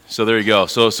So there you go.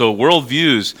 So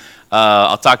worldviews,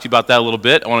 I'll talk to you about that a little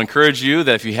bit. I want to encourage you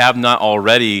that if you have not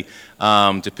already,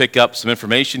 to pick up some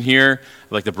information here,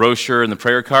 like the brochure and the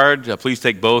prayer card. Please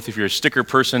take both. If you're a sticker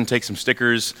person, take some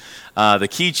stickers. The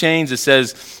keychains, it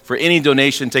says, for any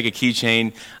donation, take a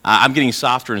keychain. I'm getting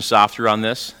softer and softer on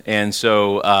this, and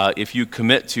so if you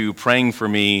commit to praying for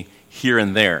me here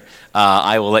and there,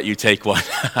 I will let you take one.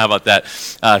 How about that?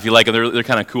 If you like them, they're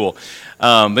kind of cool.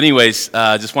 But anyways,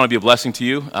 just want to be a blessing to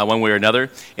you one way or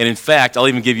another. And in fact, I'll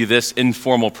even give you this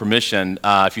informal permission.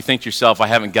 If you think to yourself, I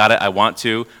haven't got it, I want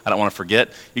to, I don't want to forget,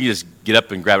 you can just get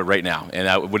up and grab it right now. And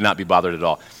I would not be bothered at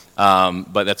all.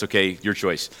 But that's okay, your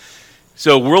choice.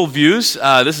 So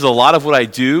worldviews, this is a lot of what I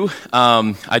do.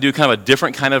 I do kind of a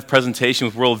different kind of presentation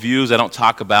with worldviews. I don't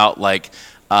talk about like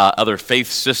other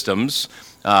faith systems.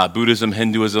 Buddhism,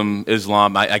 Hinduism,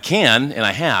 Islam, I can, and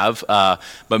I have,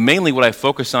 but mainly what I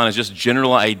focus on is just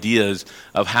general ideas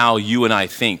of how you and I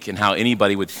think and how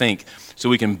anybody would think so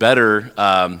we can better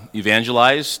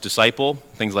evangelize, disciple,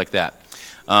 things like that.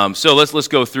 So let's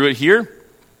go through it here.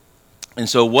 And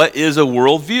so what is a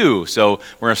worldview? So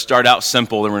we're going to start out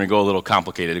simple, then we're going to go a little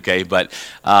complicated, okay? But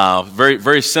very,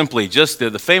 very simply, just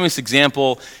the famous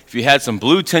example, if you had some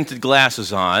blue-tinted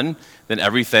glasses on, then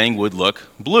everything would look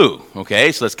blue,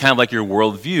 okay? So that's kind of like your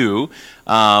worldview.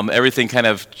 Everything kind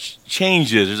of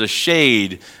changes. There's a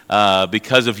shade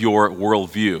because of your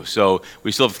worldview. So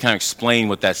we still have to kind of explain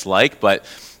what that's like, but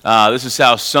this is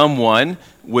how someone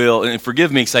will, and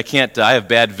forgive me because I can't, I have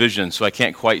bad vision, so I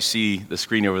can't quite see the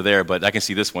screen over there, but I can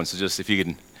see this one, so just if you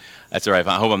can, that's all right,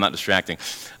 I hope I'm not distracting.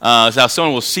 It's how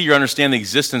someone will see or understand the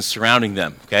existence surrounding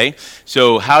them, okay?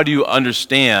 So how do you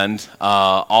understand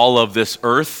all of this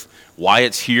earth, why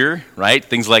it's here, right?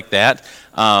 Things like that.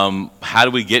 How do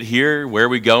we get here? Where are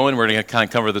we going? We're going to kind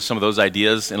of cover some of those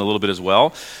ideas in a little bit as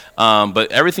well.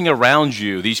 But everything around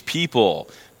you, these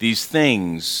people, these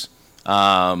things,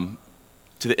 to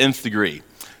the nth degree.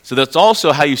 So that's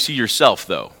also how you see yourself,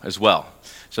 though, as well.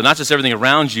 So not just everything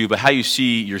around you, but how you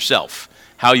see yourself,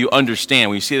 how you understand.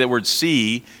 When you see that word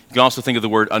see, you can also think of the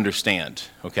word understand,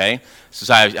 okay?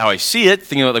 So how I see it,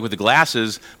 thinking about it like with the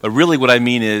glasses, but really what I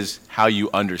mean is how you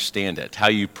understand it, how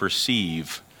you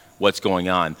perceive what's going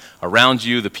on around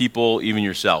you, the people, even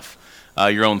yourself,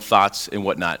 your own thoughts and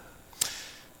whatnot.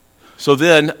 So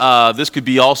then this could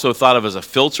be also thought of as a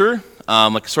filter,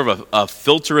 like sort of a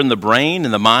filter in the brain,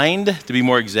 in the mind, to be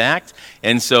more exact.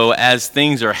 And so as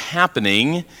things are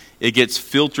happening, it gets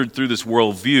filtered through this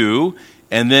worldview,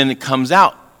 and then it comes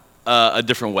out a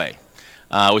different way.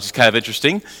 Which is kind of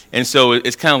interesting. And so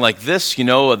it's kind of like this, you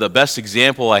know, the best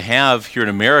example I have here in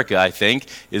America, I think,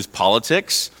 is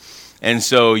politics. And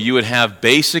so you would have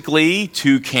basically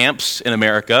two camps in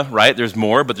America, right? There's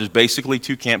more, but there's basically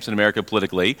two camps in America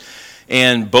politically.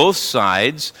 And both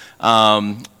sides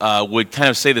would kind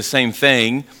of say the same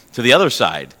thing to the other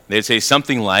side. They'd say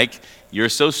something like, you're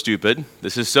so stupid,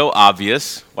 this is so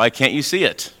obvious, why can't you see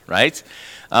it, right?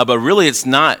 But really, it's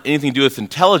not anything to do with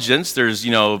intelligence. There's,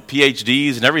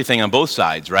 PhDs and everything on both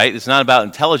sides, right? It's not about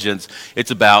intelligence.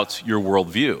 It's about your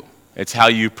worldview. It's how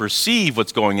you perceive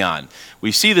what's going on.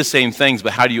 We see the same things,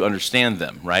 but how do you understand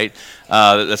them, right?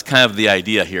 That's kind of the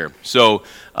idea here. So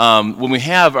when we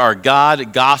have our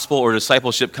God, gospel, or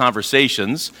discipleship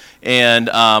conversations, and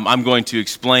I'm going to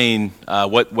explain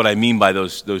what I mean by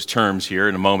those terms here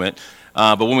in a moment.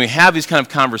 But when we have these kind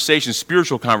of conversations,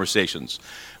 spiritual conversations,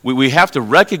 we have to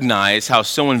recognize how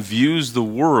someone views the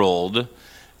world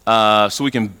so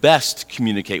we can best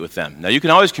communicate with them. Now, you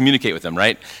can always communicate with them,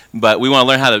 right? But we want to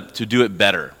learn how to do it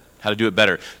better,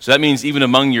 So that means even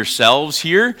among yourselves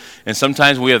here, and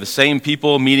sometimes when we have the same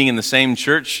people meeting in the same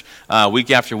church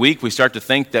week after week, we start to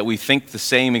think that we think the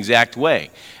same exact way.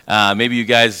 Maybe you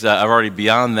guys are already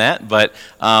beyond that, but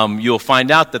you'll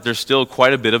find out that there's still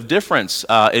quite a bit of difference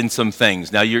in some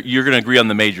things. Now, you're going to agree on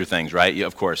the major things, right? Yeah,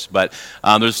 of course, but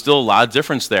there's still a lot of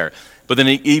difference there. But then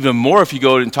even more if you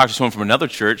go and talk to someone from another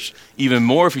church, even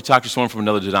more if you talk to someone from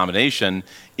another denomination,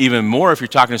 even more if you're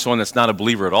talking to someone that's not a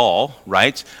believer at all,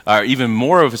 right? Or even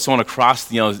more if it's someone across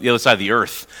the other side of the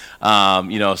earth.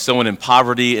 Someone in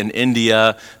poverty in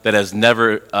India that has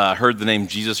never heard the name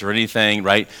Jesus or anything,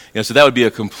 right? So that would be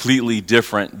a completely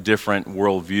different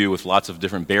worldview with lots of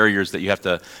different barriers that you have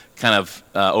to kind of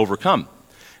overcome.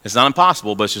 It's not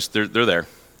impossible, but it's just they're there.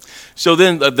 So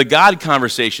then the God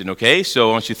conversation, okay? So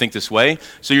I want you to think this way.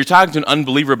 So you're talking to an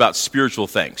unbeliever about spiritual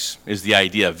things is the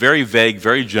idea. Very vague,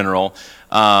 very general.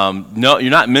 No, you're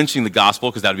not mentioning the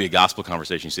gospel because that would be a gospel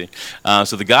conversation, you see.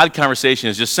 So the God conversation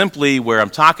is just simply where I'm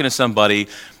talking to somebody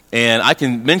and I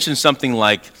can mention something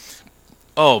like,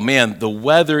 Oh man, the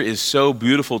weather is so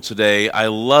beautiful today. I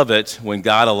love it when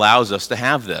God allows us to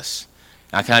have this.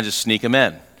 I kind of just sneak them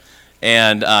in.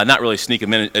 And not really sneak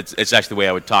them in. It's actually the way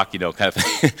I would talk, kind of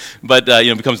thing. But,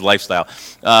 it becomes a lifestyle.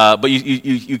 But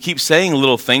you keep saying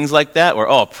little things like that, or,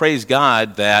 oh, praise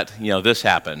God that, this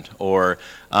happened. Or,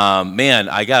 man,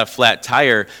 I got a flat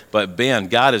tire, but, man,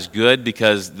 God is good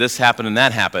because this happened and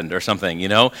that happened, or something,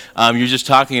 You're just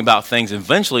talking about things.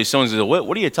 Eventually, someone says,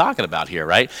 what are you talking about here,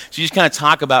 right? So you just kind of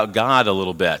talk about God a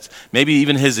little bit. Maybe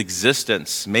even his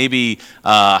existence. Maybe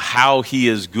how he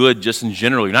is good just in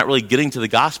general. You're not really getting to the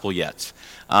gospel yet.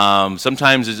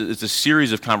 Sometimes it's a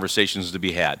series of conversations to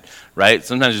be had, right?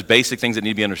 Sometimes there's basic things that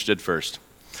need to be understood first.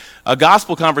 A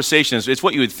gospel conversation it's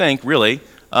what you would think, really.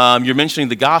 You're mentioning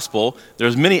the gospel.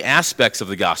 There's many aspects of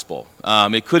the gospel.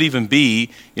 It could even be,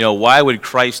 why would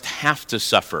Christ have to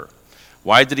suffer?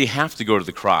 Why did he have to go to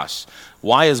the cross?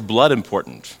 Why is blood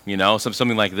important?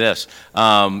 Something like this.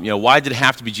 Why did it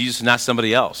have to be Jesus and not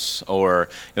somebody else? Or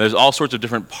there's all sorts of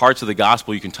different parts of the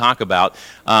gospel you can talk about.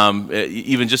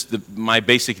 Even just my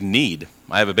basic need.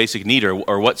 I have a basic need,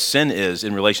 or what sin is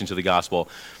in relation to the gospel.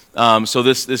 So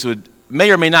this would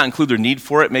may or may not include their need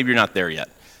for it. Maybe you're not there yet.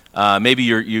 Maybe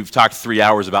you've talked 3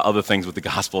 hours about other things with the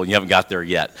gospel and you haven't got there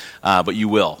yet. But you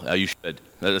will. You should.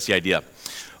 That's the idea.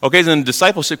 Okay, then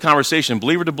discipleship conversation,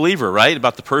 believer to believer, right,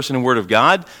 about the person and word of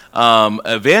God.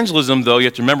 Evangelism, though, you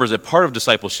have to remember, is a part of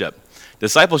discipleship.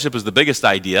 Discipleship is the biggest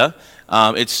idea.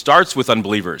 It starts with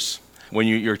unbelievers. When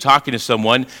you're talking to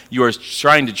someone, you are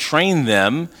trying to train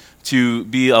them to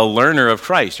be a learner of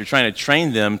Christ. You're trying to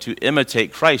train them to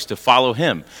imitate Christ, to follow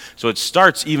him. So it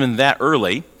starts even that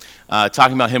early,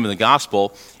 talking about him in the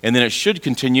gospel, and then it should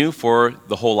continue for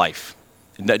the whole life.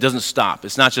 That doesn't stop.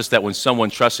 It's not just that when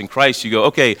someone trusts in Christ, you go,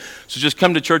 okay, so just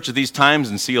come to church at these times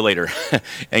and see you later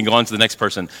and go on to the next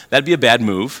person. That'd be a bad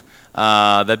move.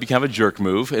 That'd be kind of a jerk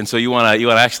move. And so you want to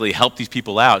actually help these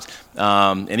people out.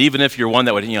 And even if you're one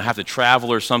that would have to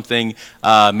travel or something,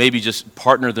 maybe just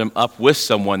partner them up with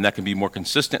someone that can be more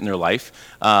consistent in their life.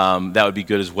 That would be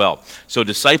good as well. So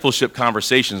discipleship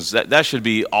conversations, that should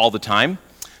be all the time.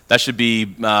 That should be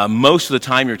most of the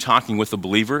time you're talking with a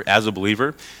believer, as a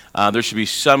believer. There should be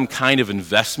some kind of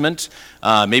investment.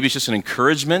 Maybe it's just an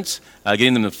encouragement,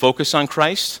 getting them to focus on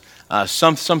Christ.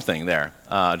 Something there,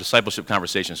 discipleship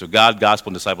conversations. So God, gospel,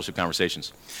 and discipleship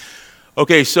conversations.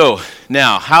 Okay, so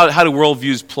now, how do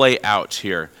worldviews play out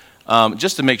here?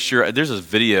 Just to make sure, there's a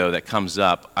video that comes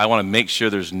up. I want to make sure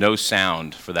there's no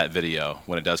sound for that video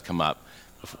when it does come up.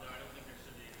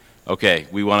 Okay,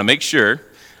 we want to make sure,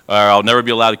 or I'll never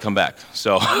be allowed to come back.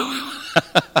 So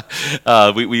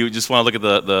we just want to look at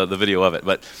the video of it.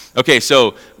 But okay,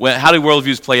 so how do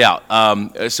worldviews play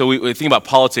out? So we think about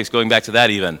politics, going back to that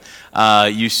even.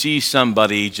 You see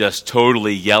somebody just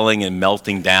totally yelling and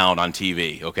melting down on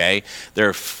TV, okay?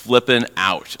 They're flipping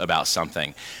out about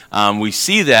something. We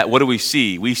see that. What do we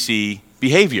see? We see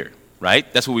behavior, right?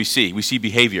 That's what we see. We see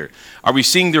behavior. Are we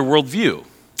seeing their worldview?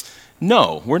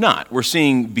 No, we're not. We're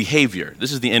seeing behavior.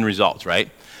 This is the end result, right?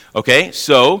 Okay,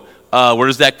 so where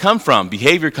does that come from?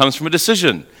 Behavior comes from a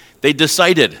decision. They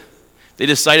decided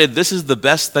this is the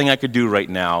best thing I could do right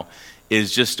now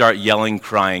is just start yelling,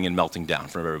 crying, and melting down in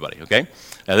front of everybody, okay?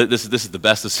 This is the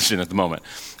best decision at the moment.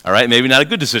 All right, maybe not a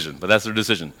good decision, but that's their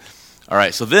decision. All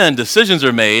right, so then decisions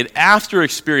are made after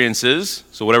experiences,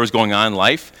 so whatever's going on in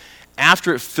life,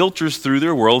 after it filters through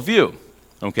their worldview,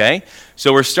 okay?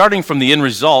 So we're starting from the end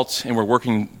result, and we're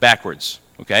working backwards,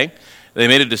 okay? They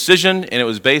made a decision, and it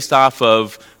was based off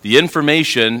of the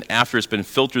information after it's been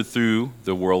filtered through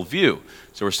the worldview.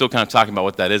 So we're still kind of talking about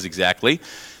what that is exactly.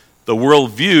 The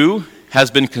worldview has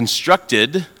been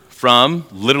constructed from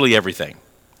literally everything.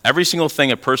 Every single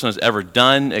thing a person has ever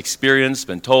done, experienced,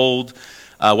 been told,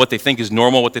 what they think is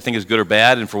normal, what they think is good or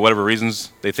bad, and for whatever reasons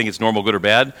they think it's normal, good or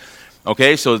bad.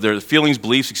 Okay, so their feelings,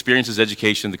 beliefs, experiences,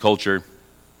 education, the culture,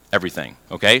 everything,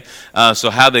 okay? So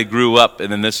how they grew up, and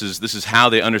then this is how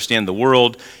they understand the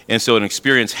world. And so an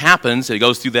experience happens, it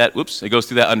goes through that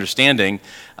understanding,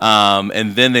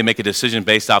 and then they make a decision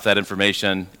based off that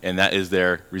information, and that is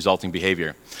their resulting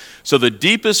behavior. So the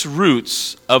deepest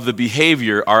roots of the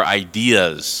behavior are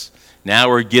ideas. Now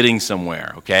we're getting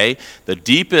somewhere, okay? The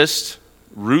deepest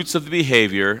roots of the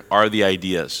behavior are the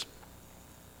ideas.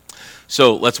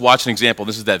 So let's watch an example.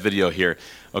 This is that video here.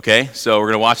 Okay, so we're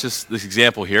going to watch this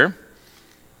example here.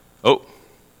 Oh,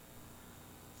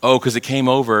 because it came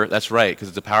over, that's right, because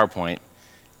it's a PowerPoint,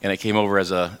 and it came over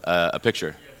as a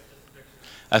picture.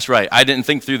 That's right. I didn't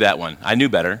think through that one. I knew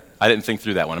better. I didn't think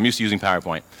through that one. I'm used to using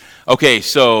PowerPoint. Okay,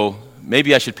 so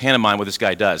maybe I should pantomime what this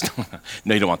guy does.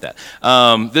 No, you don't want that.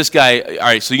 This guy, all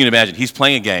right, so you can imagine, he's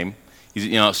playing a game.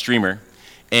 He's a streamer.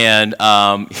 And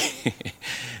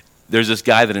there's this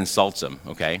guy that insults him,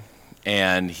 okay?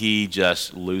 And he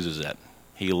just loses it.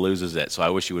 He loses it. So I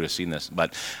wish you would have seen this.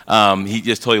 But he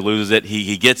just totally loses it.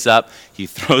 He gets up. He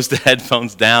throws the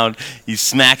headphones down. He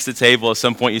smacks the table. At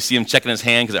some point, you see him checking his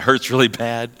hand because it hurts really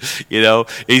bad.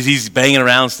 He's banging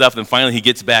around stuff. And finally, he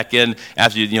gets back in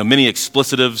after many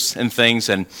explicitives and things.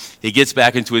 And he gets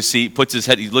back into his seat, puts his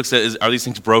head. He looks at, are these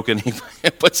things broken? He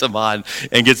puts them on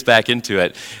and gets back into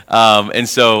it.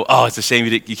 It's a shame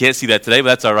you can't see that today, but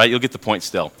that's all right. You'll get the point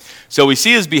still. So we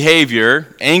see his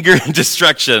behavior, anger and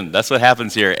destruction. That's what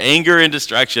happens here. Anger and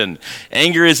destruction.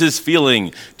 Anger is his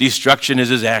feeling. Destruction is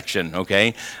his action,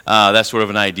 okay? That's sort of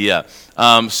an idea.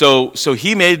 So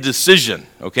he made a decision,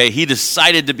 okay? He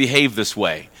decided to behave this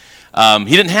way.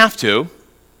 He didn't have to.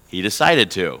 He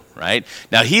decided to, right?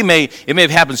 Now, it may have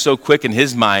happened so quick in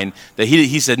his mind that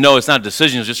he said, no, it's not a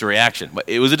decision, it's just a reaction. But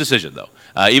it was a decision, though.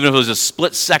 Even if it was a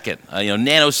split second,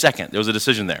 nanosecond, there was a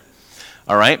decision there.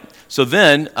 All right? So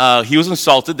then he was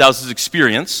insulted. That was his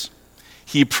experience.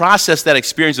 He processed that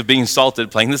experience of being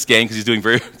insulted, playing this game, because he's doing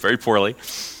very, very poorly.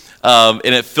 And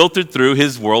it filtered through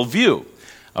his worldview.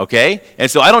 Okay?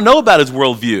 And so I don't know about his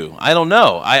worldview. I don't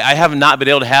know. I have not been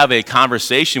able to have a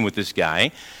conversation with this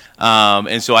guy.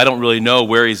 And so I don't really know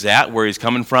where he's at, where he's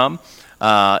coming from,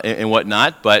 and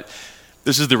whatnot. But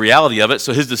this is the reality of it.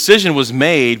 So his decision was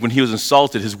made when he was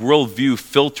insulted. His worldview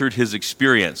filtered his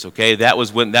experience. Okay, that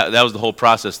was that was the whole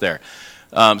process there.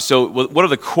 So what are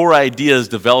the core ideas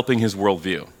developing his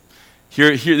worldview?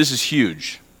 Here, this is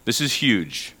huge. This is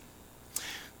huge.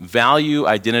 Value,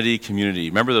 identity, community.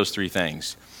 Remember those three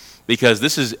things, because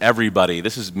this is everybody.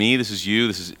 This is me. This is you.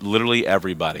 This is literally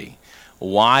everybody.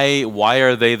 Why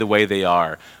are they the way they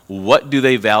are? What do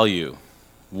they value?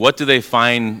 What do they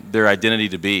find their identity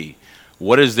to be?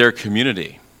 What is their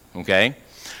community? Okay?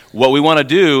 What we want to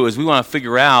do is we want to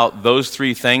figure out those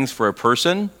three things for a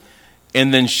person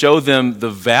and then show them the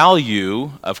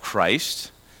value of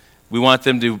Christ. We want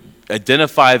them to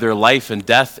identify their life and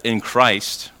death in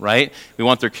Christ, right? We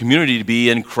want their community to be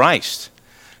in Christ.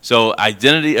 So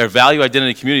identity, or value,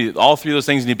 identity, community, all three of those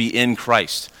things need to be in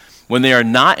Christ. When they are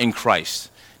not in Christ,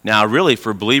 now really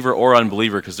for believer or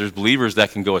unbeliever, because there's believers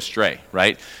that can go astray,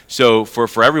 right? So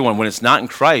for everyone, when it's not in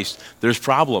Christ, there's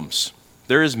problems.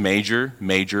 There is major,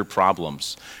 major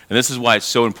problems. And this is why it's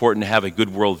so important to have a good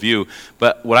worldview.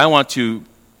 But what I want to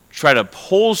try to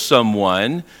pull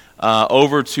someone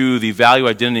over to the value,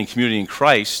 identity, and community in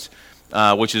Christ,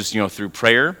 which is through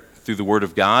prayer, through the Word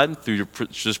of God, through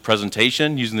just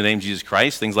presentation, using the name Jesus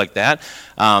Christ, things like that.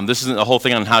 This isn't a whole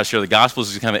thing on how to share the gospel.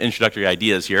 This is kind of introductory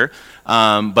ideas here.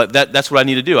 But that's what I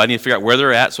need to do. I need to figure out where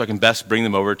they're at so I can best bring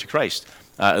them over to Christ,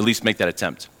 at least make that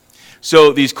attempt.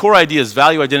 So these core ideas,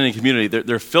 value, identity, community,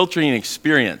 they're filtering an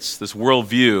experience, this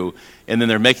worldview, and then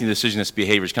they're making a decision, this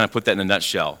behavior. Just kind of put that in a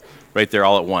nutshell right there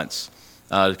all at once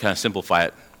to kind of simplify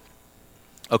it.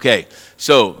 Okay,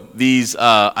 so these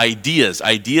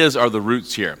ideas are the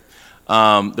roots here.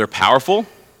 They're powerful.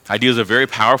 Ideas are very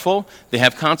powerful. They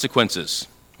have consequences,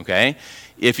 okay?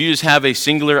 If you just have a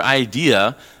singular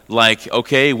idea like,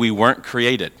 okay, we weren't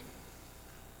created,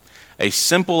 a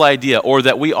simple idea, or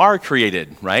that we are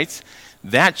created, right?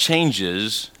 That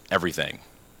changes everything.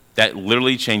 That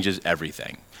literally changes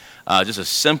everything. Just a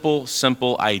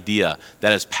simple idea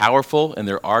that is powerful, and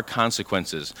there are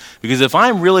consequences. Because if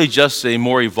I'm really just a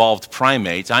more evolved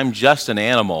primate, I'm just an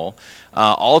animal,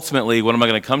 ultimately, what am I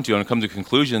going to come to? I'm going to come to the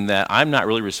conclusion that I'm not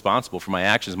really responsible for my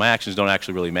actions. My actions don't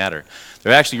actually really matter.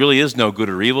 There actually really is no good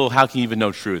or evil. How can you even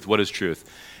know truth? What is truth?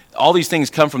 All these things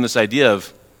come from this idea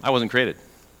of, I wasn't created.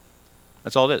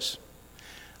 That's all it is.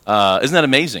 Isn't that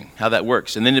amazing how that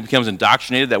works? And then it becomes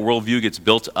indoctrinated, that worldview gets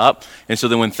built up. And so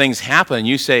then when things happen,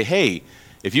 you say, hey,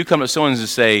 if you come to someone and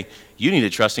say, you need to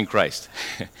trust in Christ,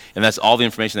 and that's all the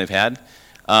information they've had,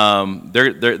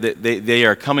 they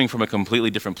are coming from a completely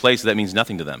different place. So that means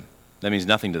nothing to them. That means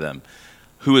nothing to them.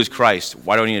 Who is Christ?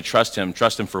 Why do I need to trust him?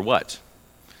 Trust him for what?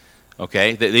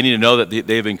 Okay, they need to know that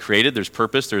they've been created. There's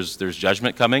purpose. There's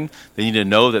judgment coming. They need to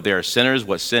know that they are sinners.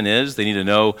 What sin is. They need to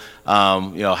know,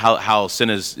 how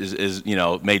sin is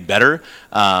made better.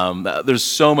 There's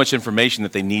so much information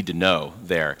that they need to know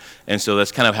there, and so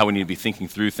that's kind of how we need to be thinking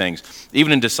through things.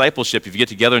 Even in discipleship, if you get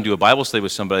together and do a Bible study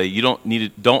with somebody, you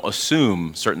don't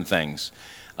assume certain things.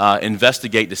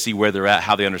 Investigate to see where they're at,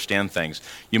 how they understand things.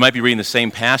 You might be reading the same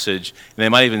passage, and they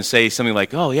might even say something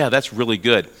like, "Oh yeah, that's really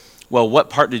good." Well, what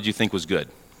part did you think was good?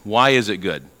 Why is it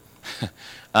good?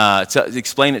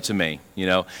 Explain it to me. You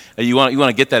want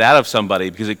to get that out of somebody,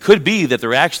 because it could be that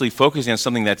they're actually focusing on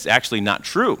something that's actually not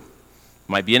true. It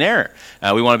might be an error.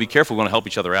 We want to be careful. We want to help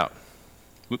each other out.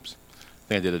 Whoops.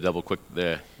 think I did a double click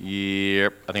there.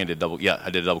 Yep, I think I did I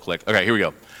did a double click. Okay, here we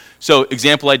go. So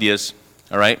example ideas,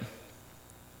 all right?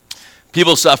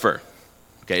 People suffer.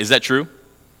 Okay, is that true?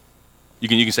 You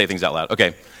can say things out loud.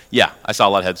 Okay, yeah, I saw a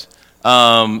lot of heads.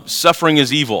 Suffering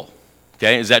is evil.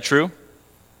 Okay, is that true?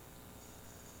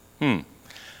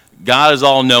 God is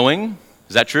all-knowing.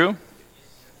 Is that true?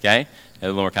 Okay, a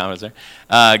little more comments there.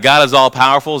 God is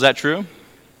all-powerful. Is that true?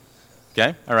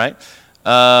 Okay, all right.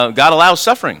 God allows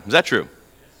suffering. Is that true?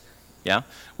 Yeah.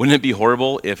 Wouldn't it be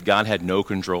horrible if God had no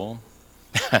control?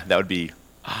 That'd be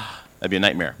a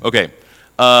nightmare. Okay.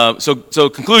 So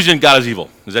conclusion: God is evil.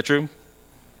 Is that true?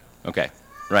 Okay.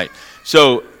 Right.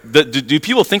 So do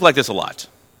people think like this a lot?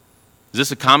 Is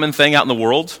this a common thing out in the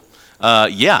world?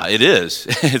 Yeah, it is.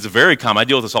 It's very common. I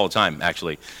deal with this all the time,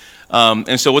 actually.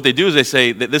 And so what they do is they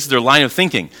say that this is their line of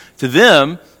thinking. To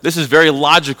them, this is very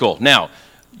logical. Now,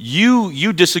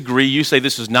 you disagree. You say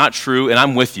this is not true, and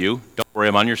I'm with you. Don't worry,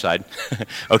 I'm on your side.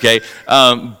 Okay?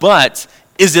 But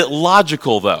is it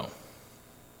logical, though?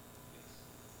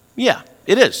 Yeah,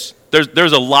 it is.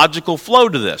 There's a logical flow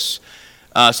to this.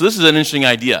 So this is an interesting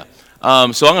idea. So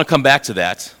I'm going to come back to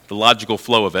that, the logical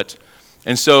flow of it.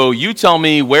 And so you tell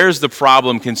me, where's the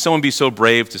problem? Can someone be so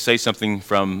brave to say something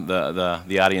from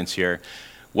the audience here?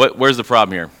 Where's the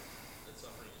problem here?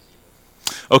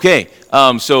 Okay,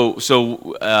 so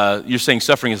you're saying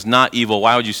suffering is not evil.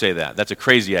 Why would you say that? That's a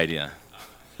crazy idea.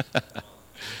 Based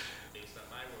on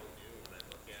my worldview, when I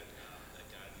look at that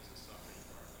God uses suffering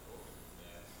for our good,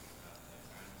 that at times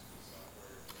we suffer,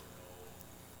 we know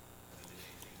we did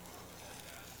anything wrong, but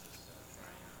that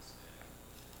God is just trying us and censoring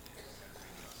us and making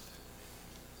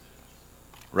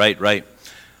decisions. Right. I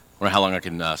wonder how long I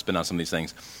can spend on some of these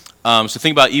things. So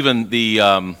think about even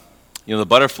the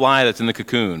butterfly that's in the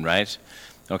cocoon, right?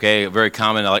 Okay, very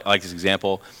common. I like this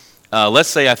example. Let's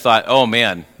say I thought, oh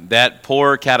man, that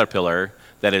poor caterpillar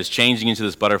that is changing into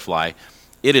this butterfly,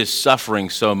 it is suffering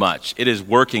so much. It is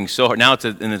working so hard. Now it's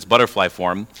in its butterfly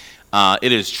form.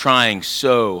 It is trying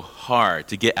so hard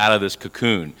to get out of this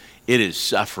cocoon. It is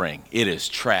suffering. It is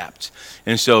trapped.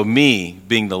 And so me,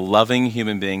 being the loving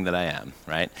human being that I am,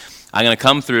 right, I'm going to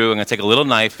come through, I'm going to take a little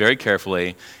knife very carefully,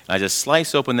 and I just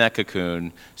slice open that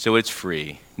cocoon so it's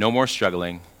free. No more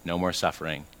struggling, no more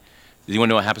suffering. Does anyone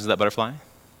know what happens to that butterfly?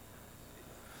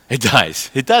 It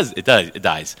dies. It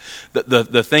dies.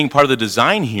 The thing, part of the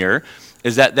design here,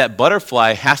 is that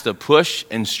butterfly has to push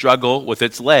and struggle with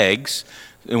its legs,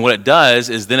 and what it does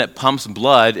is then it pumps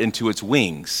blood into its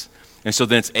wings, and so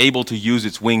then it's able to use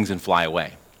its wings and fly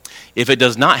away. If it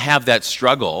does not have that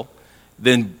struggle,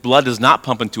 then blood does not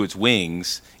pump into its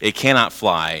wings, it cannot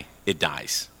fly, it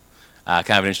dies. Kind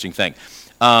of an interesting thing.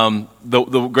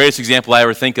 The greatest example I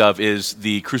ever think of is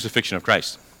the crucifixion of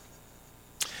Christ.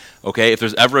 Okay, if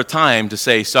there's ever a time to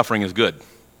say suffering is good,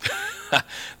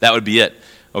 that would be it.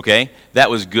 Okay,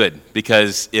 that was good,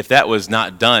 because if that was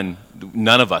not done,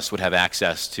 none of us would have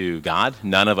access to God.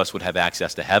 None of us would have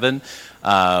access to heaven.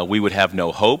 We would have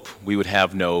no hope. We would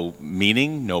have no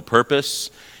meaning, no purpose.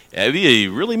 It would be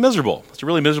really miserable. It's a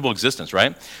really miserable existence,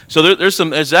 right? So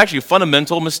there's actually a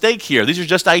fundamental mistake here. These are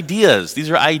just ideas. These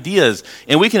are ideas.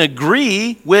 And we can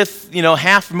agree with,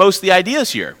 most of the ideas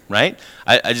here, right?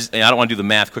 I don't want to do the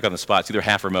math quick on the spot. It's either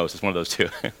half or most. It's one of those two.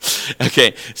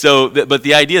 Okay, but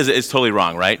the idea is totally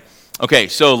wrong, right? Okay,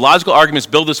 so logical arguments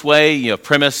build this way,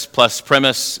 premise plus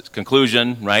premise,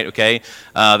 conclusion, right? Okay,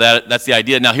 that's the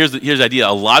idea. Now here's the idea.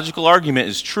 A logical argument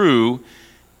is true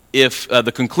if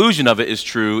the conclusion of it is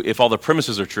true, if all the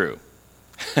premises are true.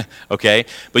 Okay?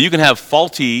 But you can have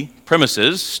faulty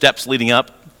premises, steps leading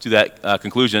up to that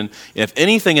conclusion. If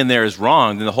anything in there is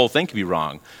wrong, then the whole thing can be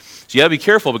wrong. So you got to be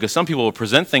careful, because some people will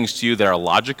present things to you that are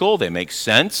logical, they make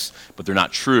sense, but they're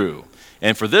not true.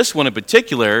 And for this one in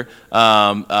particular,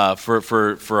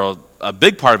 for a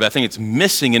big part of it, I think it's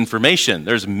missing information.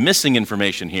 There's missing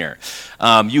information here.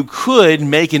 You could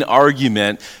make an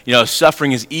argument,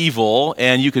 suffering is evil,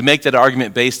 and you could make that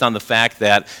argument based on the fact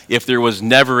that if there was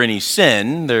never any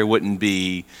sin, there wouldn't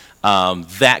be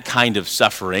that kind of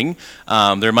suffering.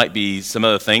 There might be some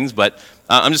other things, but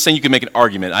I'm just saying you could make an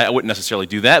argument. I wouldn't necessarily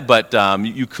do that, but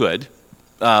you could.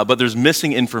 But there's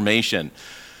missing information.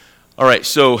 All right,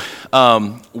 so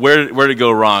where did it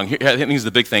go wrong? Here, I think this is the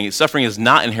big thing. Suffering is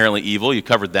not inherently evil. You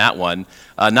covered that one.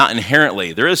 Not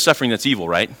inherently. There is suffering that's evil,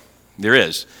 right? There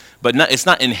is. But it's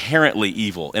not inherently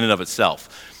evil in and of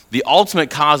itself. The ultimate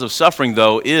cause of suffering,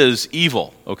 though, is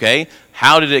evil, okay?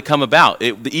 How did it come about?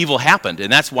 The evil happened,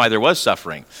 and that's why there was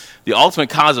suffering. The ultimate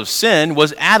cause of sin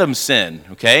was Adam's sin,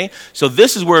 okay? So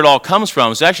this is where it all comes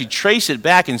from. So actually trace it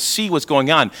back and see what's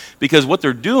going on. Because what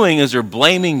they're doing is they're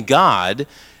blaming God,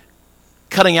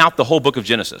 cutting out the whole book of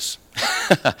Genesis.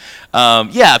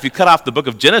 Yeah, if you cut off the book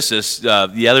of Genesis,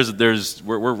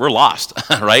 we're lost,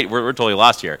 right? We're totally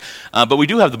lost here. But we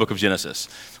do have the book of Genesis.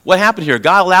 What happened here?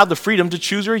 God allowed the freedom to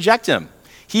choose or reject him.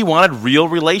 He wanted real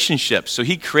relationships. So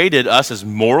he created us as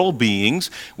moral beings.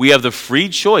 We have the free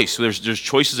choice. So there's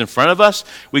choices in front of us.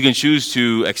 We can choose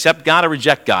to accept God or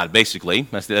reject God, basically.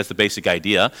 That's the basic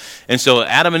idea. And so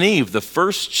Adam and Eve, the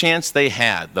first chance they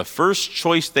had, the first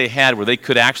choice they had where they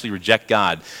could actually reject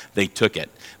God, they took it.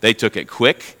 They took it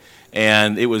quick,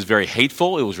 and it was very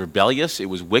hateful. It was rebellious. It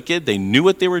was wicked. They knew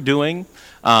what they were doing.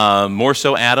 More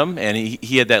so Adam, and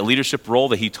he had that leadership role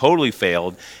that he totally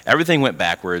failed. Everything went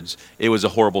backwards. It was a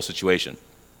horrible situation.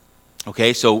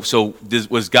 Okay, so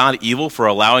was God evil for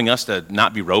allowing us to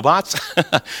not be robots?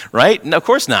 Right? No, of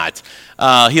course not.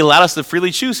 He allowed us to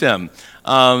freely choose him.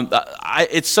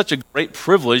 It's such a great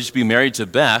privilege to be married to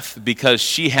Beth because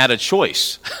she had a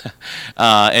choice.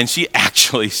 And she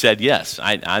actually said yes.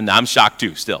 I'm shocked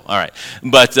too still. All right.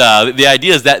 But the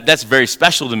idea is that's very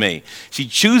special to me. She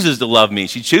chooses to love me.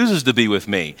 She chooses to be with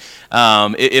me.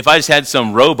 If I just had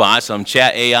some robot, some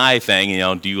chat AI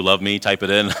thing, do you love me, type it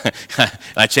in, and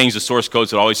I change the source code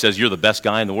so it always says you're the best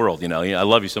guy in the world. I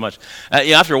love you so much.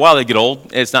 After a while they get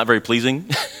old. It's not very pleasing,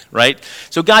 right?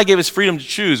 So God gave us freedom to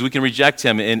choose. We can reject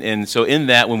him. And so in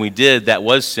that, when we did, that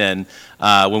was sin.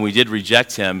 When we did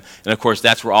reject him. And of course,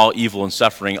 that's where all evil and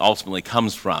suffering ultimately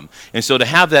comes from. And so to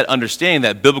have that understanding,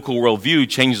 that biblical worldview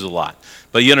changes a lot.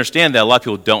 But you understand that a lot of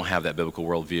people don't have that biblical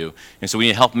worldview. And so we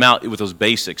need to help them out with those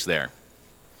basics there.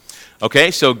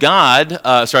 Okay, so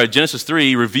Genesis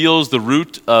 3 reveals the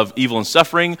root of evil and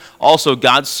suffering, also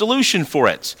God's solution for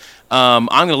it. I'm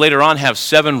going to later on have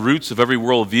 7 roots of every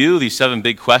worldview, these 7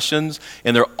 big questions,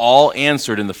 and they're all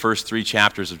answered in the first 3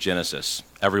 chapters of Genesis,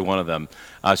 every one of them.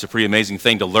 It's a pretty amazing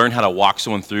thing. To learn how to walk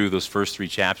someone through those first 3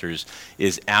 chapters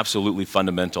is absolutely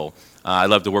fundamental. I'd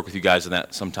love to work with you guys on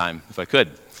that sometime if I could.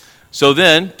 So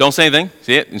then, don't say anything.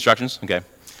 See it? Instructions? Okay.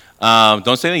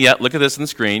 Don't say anything yet. Look at this on the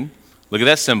screen. Look at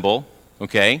that symbol.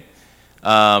 Okay.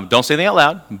 Don't say anything out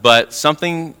loud, but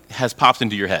something has popped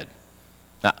into your head.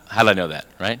 Now, how did I know that,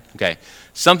 right? Okay.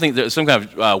 Some kind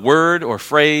of word or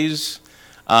phrase.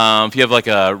 If you have like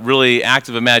a really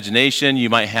active imagination, you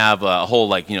might have a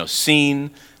whole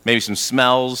scene, maybe some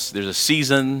smells. There's a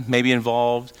season maybe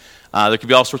involved. There could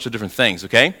be all sorts of different things,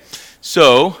 okay?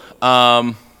 So,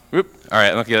 all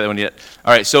right, I'm not going to get that one yet.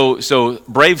 All right, so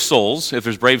brave souls, if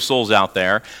there's brave souls out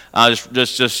there,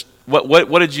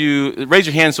 what did you, raise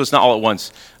your hand so it's not all at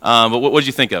once, but what did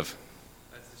you think of?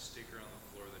 That's the sticker on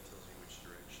the floor that tells you which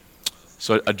direction.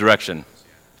 So a direction.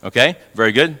 Okay,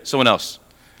 very good. Someone else.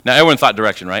 Now, everyone thought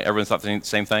direction, right? Everyone thought the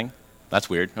same thing? That's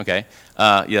weird. Okay.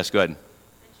 Yes, go ahead.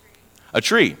 A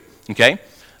tree. Okay.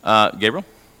 Gabriel?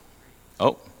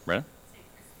 Oh, Brenna?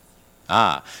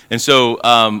 And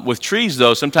so with trees,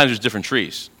 though, sometimes there's different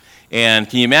trees. And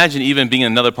can you imagine even being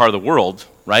in another part of the world,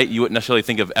 right? You wouldn't necessarily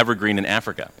think of evergreen in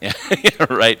Africa,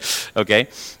 right? Okay.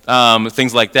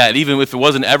 Things like that. Even if it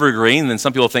wasn't evergreen, then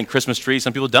some people think Christmas tree,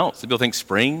 some people don't. Some people think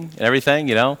spring and everything,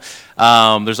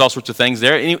 There's all sorts of things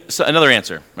there. So another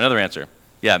answer.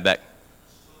 Yeah, Beck.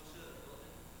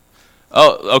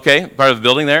 Oh, okay. Part of the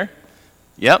building there?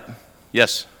 Yep.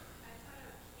 Yes.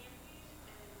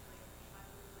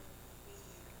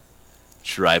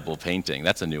 Tribal painting.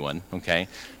 That's a new one. Okay.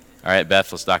 All right,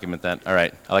 Beth, let's document that. All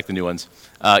right. I like the new ones.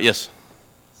 Yes?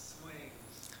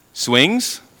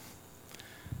 Swings?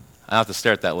 I'll have to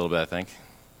stare at that a little bit, I think.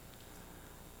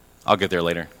 I'll get there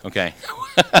later. Okay.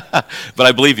 But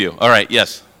I believe you. All right,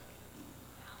 yes.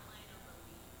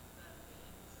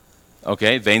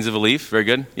 Okay, veins of a leaf. Very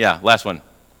good. Yeah, last one.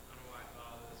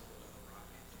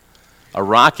 A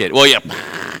rocket. Well, yeah.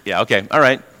 Yeah, okay. All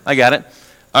right. I got it.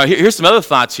 Here's some other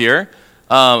thoughts here.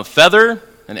 Feather,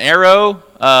 an arrow,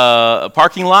 a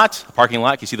parking lot.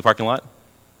 Can you see the parking lot?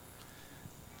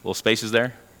 Little spaces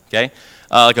there. Okay.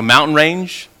 Like a mountain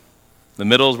range. The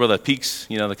middle is where the peaks,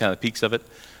 the kind of peaks of it.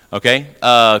 Okay.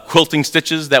 Quilting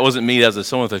stitches. That wasn't me. That was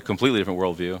someone with a completely different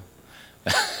worldview.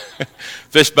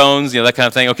 Fish bones, that kind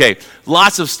of thing. Okay.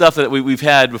 Lots of stuff that we've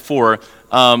had before.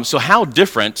 So how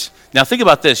different. Now think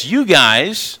about this. You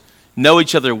guys know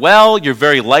each other well. You're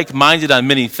very like-minded on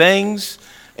many things.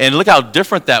 And look how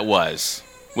different that was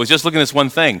just looking at this one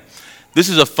thing. This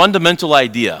is a fundamental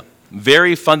idea,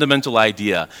 very fundamental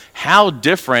idea. How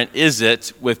different is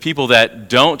it with people that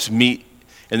don't meet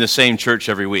in the same church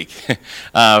every week?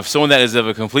 Someone that is of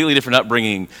a completely different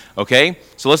upbringing, okay?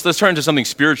 So let's turn to something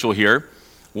spiritual here.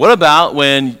 What about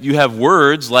when you have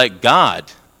words like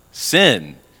God,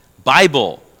 sin,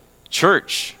 Bible,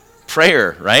 church,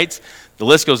 prayer, right? The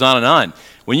list goes on and on.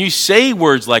 When you say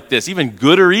words like this, even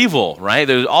good or evil, right?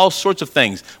 There's all sorts of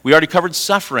things. We already covered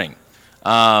suffering.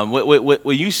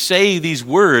 When you say these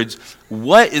words,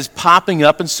 what is popping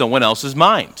up in someone else's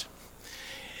mind?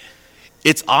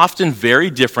 It's often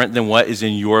very different than what is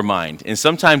in your mind. And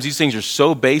sometimes these things are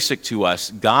so basic to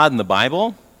us. God and the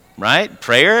Bible, right?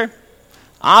 Prayer,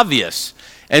 obvious.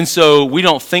 And so we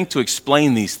don't think to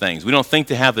explain these things. We don't think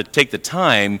to take the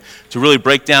time to really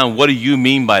break down, what do you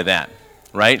mean by that,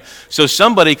 right? So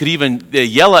somebody could even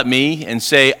yell at me and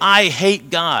say, I hate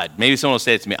God. Maybe someone will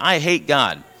say it to me, I hate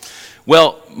God.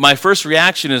 Well, my first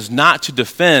reaction is not to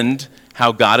defend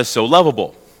how God is so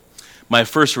lovable. My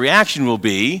first reaction will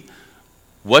be,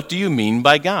 what do you mean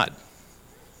by God?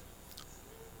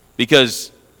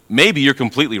 Because maybe you're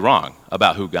completely wrong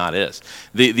about who God is.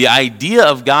 The idea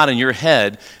of God in your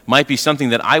head might be something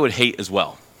that I would hate as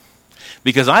well.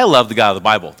 Because I love the God of the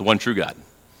Bible, the one true God.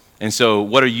 And so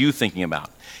what are you thinking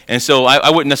about? And so I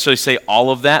wouldn't necessarily say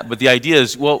all of that, but the idea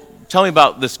is, well, tell me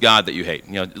about this God that you hate.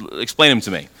 Explain him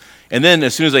to me. And then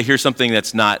as soon as I hear something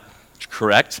that's not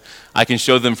correct, I can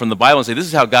show them from the Bible and say, this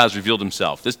is how God has revealed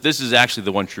himself. This is actually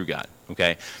the one true God,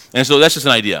 okay? And so that's just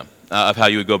an idea of how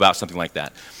you would go about something like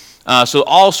that. So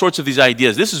all sorts of these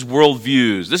ideas. This is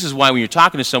worldviews. This is why when you're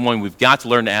talking to someone, we've got to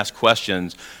learn to ask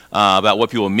questions about what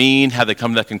people mean, how they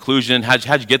come to that conclusion, how'd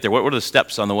you get there, what are the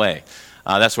steps on the way?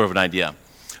 That's sort of an idea.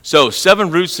 So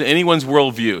 7 roots to anyone's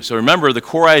worldview. So remember, the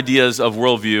core ideas of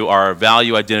worldview are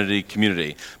value, identity,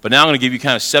 community. But now I'm going to give you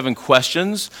kind of 7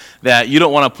 questions that you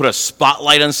don't want to put a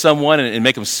spotlight on someone and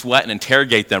make them sweat and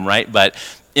interrogate them, right? But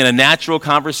in a natural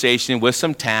conversation with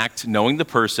some tact, knowing the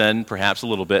person, perhaps a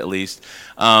little bit at least,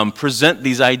 present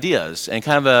these ideas and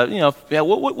kind of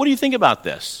what do you think about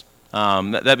this?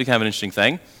 That'd be kind of an interesting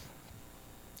thing.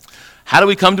 How do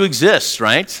we come to exist,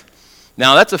 right?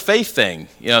 Now, that's a faith thing.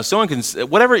 Someone can,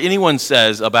 whatever anyone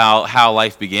says about how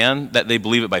life began, that they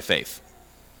believe it by faith.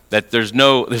 That there's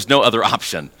no other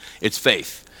option. It's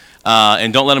faith.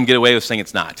 And don't let them get away with saying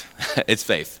it's not. It's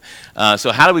faith.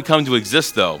 So how do we come to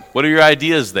exist, though? What are your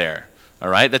ideas there? All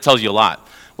right, that tells you a lot.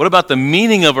 What about the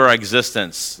meaning of our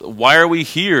existence? Why are we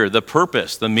here? The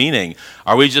purpose, the meaning.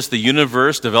 Are we just the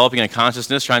universe developing a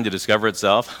consciousness trying to discover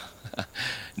itself?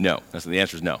 No. The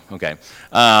answer is no. Okay.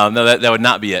 No, that would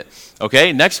not be it.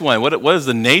 Okay, next one. What is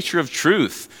the nature of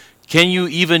truth? Can you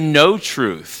even know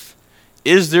truth?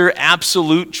 Is there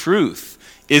absolute truth?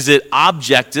 Is it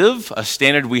objective, a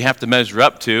standard we have to measure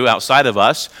up to outside of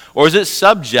us? Or is it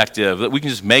subjective, that we can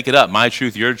just make it up, my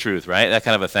truth, your truth, right? That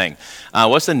kind of a thing.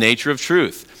 What's the nature of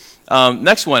truth?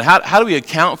 Next one, how do we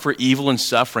account for evil and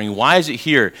suffering? Why is it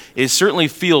here? It certainly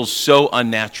feels so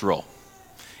unnatural.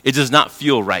 It does not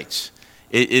feel right.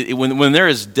 When there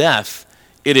is death,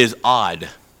 it is odd.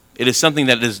 It is something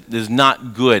that is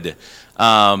not good.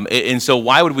 And so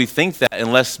why would we think that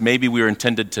unless maybe we were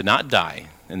intended to not die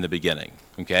in the beginning?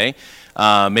 Okay?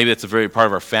 Maybe that's a very part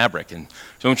of our fabric. And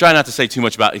so I'm trying not to say too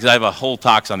much about it because I have a whole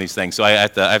talks on these things, so I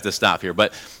have to stop here.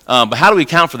 But how do we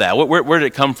account for that? Where did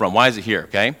it come from? Why is it here?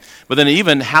 Okay? But then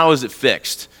even how is it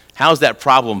fixed? How is that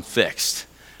problem fixed?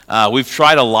 We've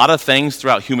tried a lot of things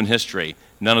throughout human history.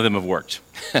 None of them have worked.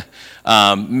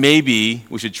 Maybe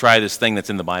we should try this thing that's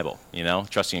in the Bible,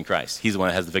 trusting in Christ. He's the one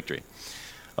that has the victory.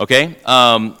 Okay?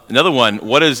 Another one,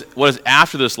 what is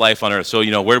after this life on earth? So,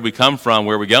 where did we come from?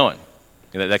 Where are we going?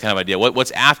 That kind of idea.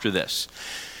 What's after this?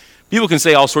 People can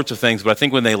say all sorts of things, but I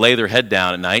think when they lay their head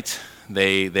down at night,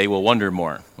 they will wonder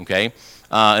more, okay?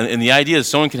 And the idea is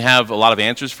someone can have a lot of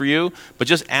answers for you, but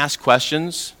just ask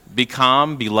questions, be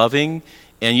calm, be loving,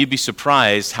 and you'd be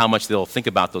surprised how much they'll think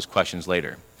about those questions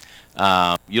later.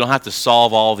 You don't have to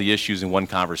solve all the issues in one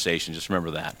conversation. Just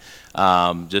remember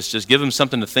that. Just give them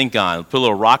something to think on. Put a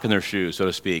little rock in their shoe, so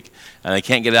to speak, and they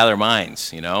can't get it out of their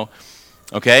minds,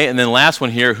 Okay, and then last one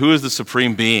here, who is the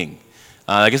supreme being?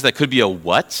 I guess that could be a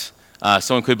what.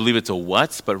 Someone could believe it's a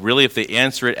what, but really if they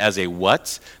answer it as a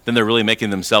what, then they're really making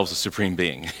themselves a supreme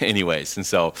being anyways. And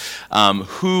so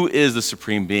who is the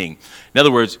supreme being? In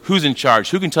other words, who's in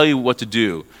charge? Who can tell you what to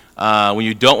do when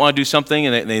you don't want to do something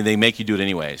and they make you do it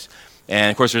anyways?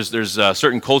 And of course, there's a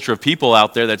certain culture of people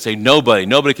out there that say,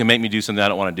 nobody can make me do something I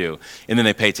don't want to do. And then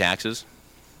they pay taxes.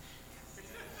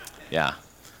 Yeah,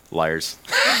 liars.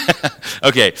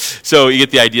 Okay, so you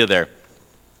get the idea there.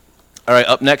 All right,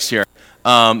 up next here.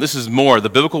 This is more, the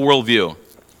biblical worldview.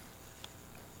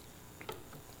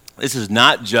 This is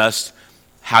not just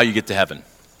how you get to heaven.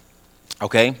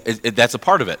 Okay? That's a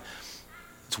part of it.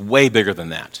 It's way bigger than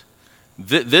that.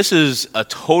 This is a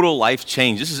total life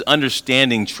change. This is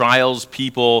understanding trials,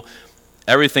 people,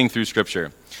 everything through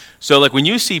Scripture. So like when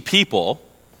you see people,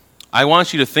 I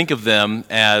want you to think of them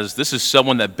as this is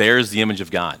someone that bears the image of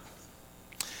God.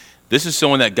 This is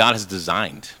someone that God has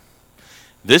designed.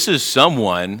 This is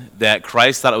someone that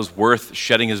Christ thought it was worth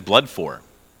shedding his blood for,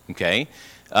 okay?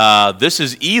 This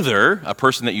is either a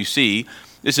person that you see,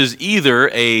 this is either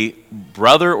a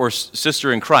brother or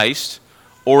sister in Christ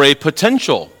or a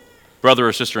potential brother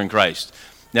or sister in Christ.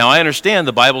 Now, I understand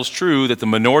the Bible's true that the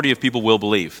minority of people will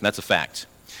believe. That's a fact.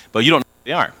 But you don't know who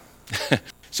they are.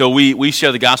 So we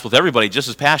share the gospel with everybody just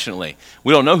as passionately.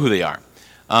 We don't know who they are.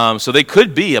 So they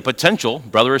could be a potential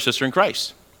brother or sister in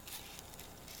Christ.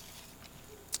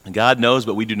 And God knows,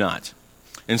 but we do not.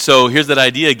 And so here's that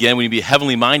idea again. We need to be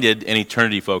heavenly minded and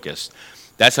eternity focused.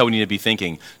 That's how we need to be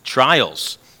thinking.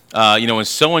 Trials. When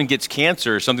someone gets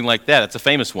cancer or something like that, that's a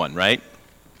famous one, right?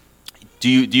 Do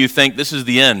you think this is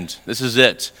the end? This is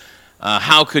it?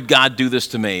 How could God do this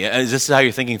to me? Is this how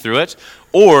you're thinking through it?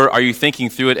 Or are you thinking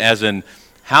through it as in,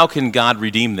 how can God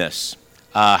redeem this?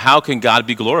 How can God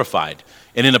be glorified?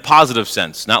 And in a positive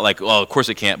sense, not like, well, of course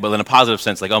it can't, but in a positive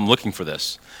sense, like, I'm looking for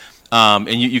this. And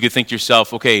you could think to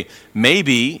yourself, okay,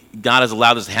 maybe God has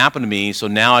allowed this to happen to me, so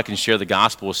now I can share the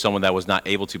gospel with someone that was not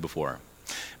able to before.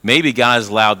 Maybe God has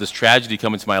allowed this tragedy to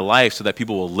come into my life so that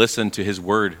people will listen to his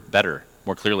word better,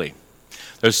 more clearly.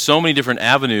 There's so many different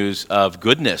avenues of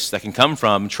goodness that can come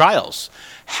from trials.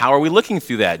 How are we looking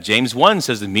through that? James 1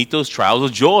 says to meet those trials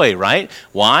with joy, right?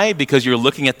 Why? Because you're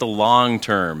looking at the long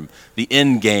term, the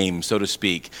end game, so to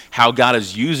speak, how God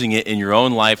is using it in your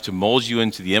own life to mold you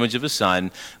into the image of his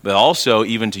son, but also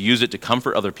even to use it to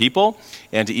comfort other people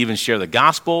and to even share the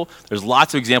gospel. There's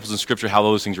lots of examples in Scripture how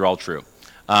those things are all true.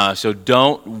 So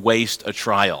don't waste a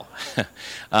trial.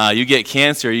 You get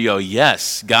cancer, you go,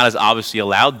 yes, God has obviously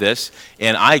allowed this,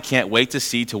 and I can't wait to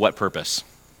see to what purpose.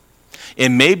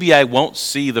 And maybe I won't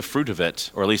see the fruit of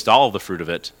it, or at least all of the fruit of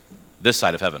it, this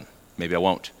side of heaven. Maybe I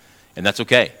won't. And that's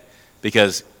okay,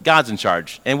 because God's in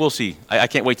charge, and we'll see. I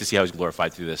can't wait to see how he's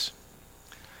glorified through this.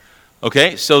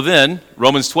 Okay, so then,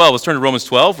 Romans 12. Let's turn to Romans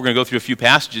 12. We're going to go through a few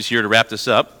passages here to wrap this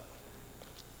up.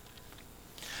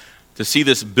 To see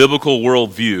this biblical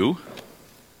worldview,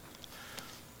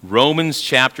 Romans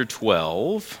chapter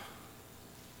 12.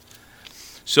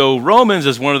 So Romans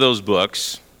is one of those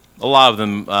books, a lot of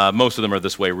them, most of them are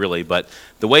this way really, but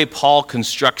the way Paul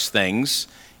constructs things,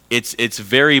 it's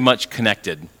very much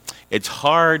connected. It's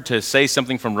hard to say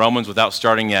something from Romans without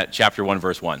starting at chapter 1,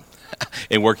 verse 1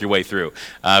 and work your way through,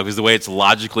 because the way it's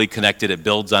logically connected, it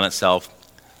builds on itself.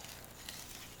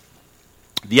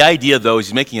 The idea, though, is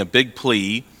he's making a big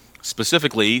plea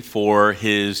specifically for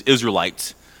his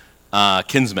Israelite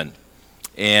kinsmen.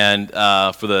 And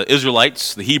for the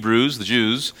Israelites, the Hebrews, the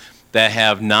Jews, that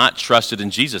have not trusted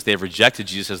in Jesus. They have rejected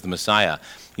Jesus as the Messiah.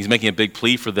 He's making a big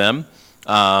plea for them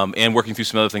and working through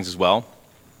some other things as well.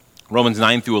 Romans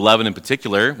 9 through 11 in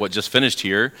particular, what just finished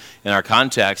here in our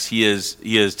context, he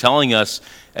is telling us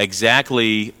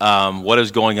exactly what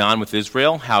is going on with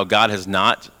Israel, how God has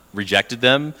not rejected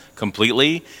them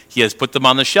completely. He has put them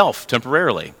on the shelf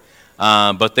temporarily.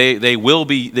 But they will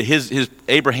be, his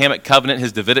Abrahamic covenant,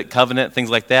 his Davidic covenant,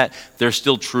 things like that, they're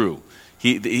still true.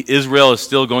 Israel is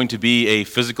still going to be a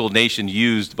physical nation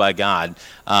used by God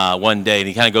one day. And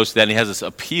he kind of goes to that, and he has this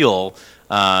appeal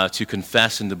to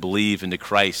confess and to believe into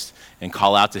Christ and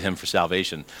call out to him for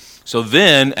salvation. So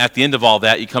then, at the end of all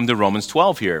that, you come to Romans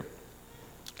 12 here.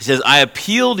 He says, I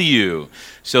appeal to you.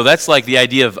 So that's like the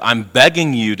idea of I'm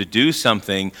begging you to do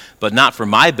something, but not for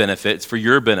my benefit, it's for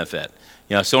your benefit.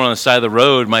 You know, someone on the side of the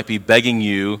road might be begging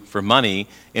you for money,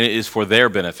 and it is for their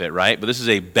benefit, right? But this is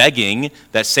a begging,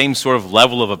 that same sort of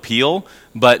level of appeal,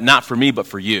 but not for me, but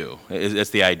for you. That's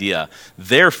the idea.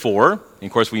 Therefore, and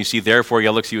of course, when you see therefore, you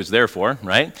got to look see what's therefore,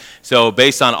 right? So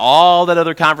based on all that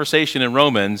other conversation in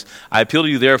Romans, I appeal to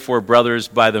you, therefore, brothers,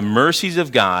 by the mercies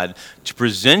of God, to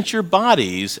present your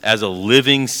bodies as a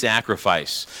living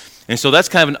sacrifice. And so that's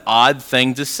kind of an odd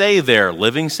thing to say there,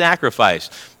 living sacrifice,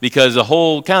 because the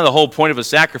whole point of a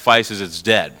sacrifice is it's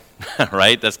dead,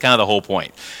 right? That's kind of the whole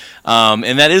point.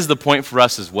 And that is the point for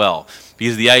us as well,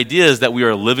 because the idea is that we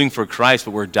are living for Christ,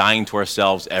 but we're dying to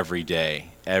ourselves every day.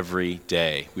 Every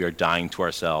day we are dying to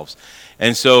ourselves.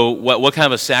 And so what kind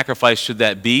of a sacrifice should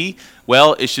that be?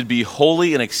 Well, it should be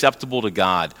holy and acceptable to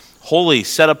God. Holy,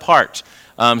 set apart.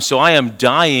 So I am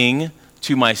dying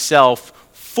to myself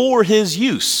for his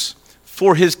use,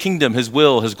 for his kingdom, his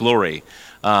will, his glory,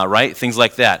 right? Things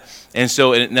like that. And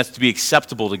so and that's to be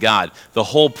acceptable to God. The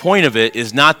whole point of it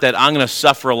is not that I'm going to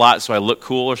suffer a lot so I look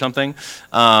cool or something,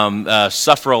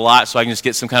 suffer a lot so I can just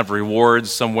get some kind of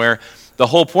rewards somewhere. The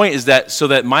whole point is that so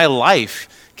that my life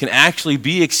can actually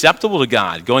be acceptable to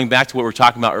God. Going back to what we were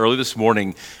talking about earlier this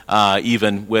morning,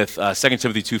 even with 2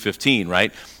 Timothy 2:15,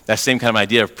 right? That same kind of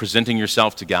idea of presenting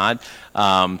yourself to God,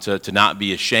 to not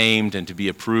be ashamed and to be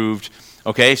approved.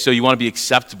 Okay, so you want to be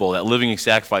acceptable, that living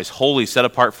sacrifice, holy, set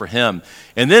apart for Him.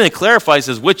 And then it clarifies,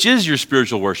 says, which is your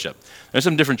spiritual worship? There's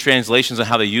some different translations on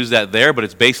how they use that there, but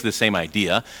it's basically the same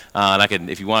idea. And I could,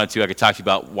 if you wanted to, I could talk to you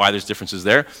about why there's differences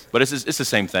there, but it's the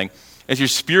same thing. It's your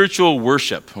spiritual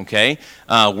worship, okay?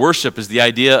 Worship is the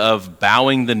idea of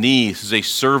bowing the knee. This is a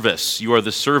service. You are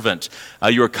the servant.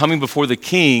 You are coming before the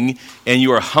king, and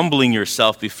you are humbling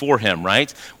yourself before him,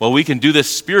 right? Well, we can do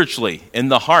this spiritually, in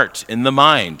the heart, in the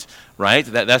mind, right?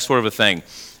 That sort of a thing.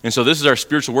 And so this is our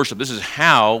spiritual worship. This is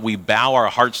how we bow our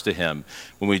hearts to him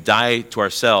when we die to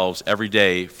ourselves every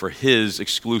day for his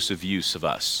exclusive use of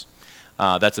us.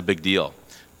 That's a big deal.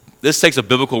 This takes a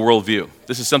biblical worldview.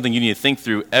 This is something you need to think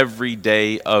through every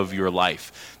day of your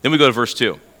life. Then we go to verse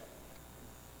 2.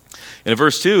 In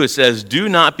verse 2, it says, do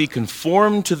not be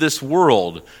conformed to this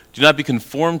world. Do not be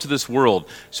conformed to this world.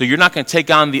 So you're not going to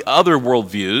take on the other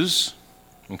worldviews,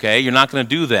 okay? You're not going to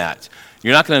do that.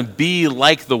 You're not going to be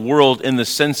like the world in the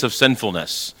sense of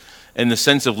sinfulness, in the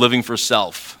sense of living for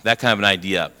self, that kind of an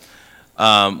idea.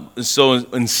 So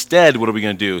instead, what are we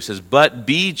going to do? It says, but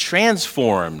be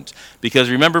transformed.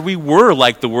 Because remember, we were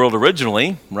like the world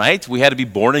originally, right? We had to be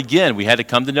born again. We had to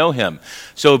come to know him.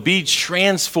 So be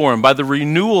transformed by the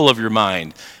renewal of your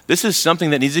mind. This is something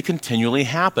that needs to continually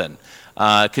happen.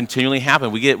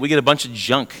 We get a bunch of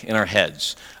junk in our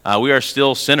heads. We are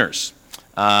still sinners.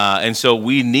 And so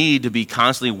we need to be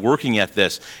constantly working at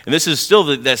this. And this is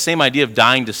still that same idea of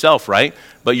dying to self, right?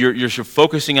 But you're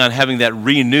focusing on having that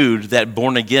renewed, that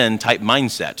born-again type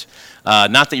mindset.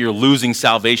 Not that you're losing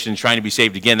salvation and trying to be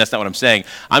saved again. That's not what I'm saying.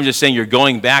 I'm just saying you're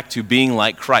going back to being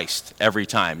like Christ every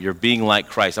time. You're being like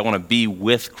Christ. I want to be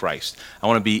with Christ. I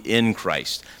want to be in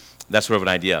Christ. That's sort of an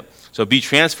idea. So be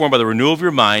transformed by the renewal of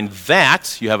your mind,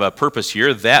 that, you have a purpose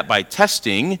here, that by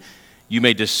testing you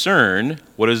may discern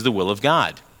what is the will of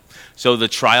God. So the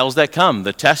trials that come,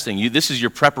 the testing, this is your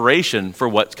preparation for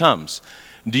what comes.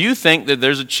 Do you think that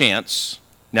there's a chance,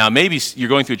 now maybe you're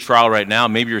going through a trial right now,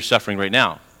 maybe you're suffering right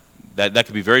now. That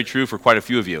could be very true for quite a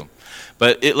few of you.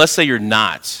 But let's say you're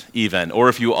not even, or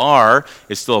if you are,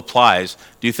 it still applies.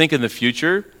 Do you think in the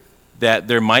future that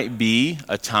there might be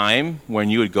a time when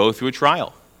you would go through a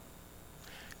trial?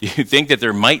 Do you think that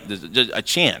there might be a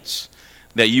chance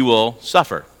that you will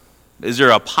suffer? Is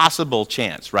there a possible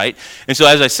chance, right? And so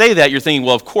as I say that, you're thinking,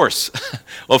 well, of course.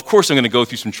 I'm going to go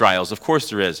through some trials. Of course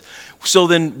there is. So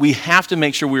then we have to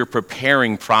make sure we're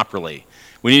preparing properly.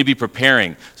 We need to be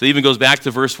preparing. So it even goes back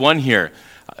to verse 1 here.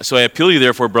 So I appeal to you,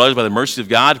 therefore, brothers, by the mercies of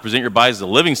God, to present your bodies as a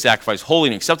living sacrifice, holy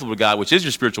and acceptable to God, which is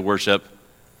your spiritual worship.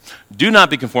 Do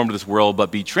not be conformed to this world,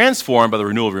 but be transformed by the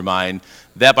renewal of your mind,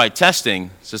 that by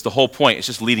testing, it's just the whole point, it's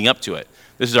just leading up to it.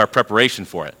 This is our preparation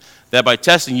for it. That by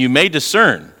testing you may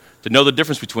discern, to know the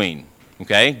difference between,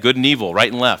 okay, good and evil,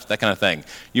 right and left, that kind of thing.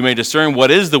 You may discern what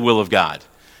is the will of God.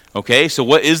 Okay, so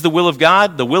what is the will of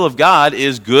God? The will of God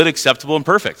is good, acceptable, and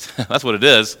perfect. That's what it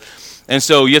is. And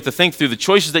so you have to think through the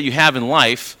choices that you have in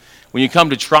life. When you come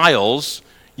to trials,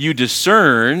 you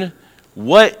discern,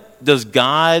 what does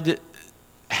God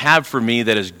have for me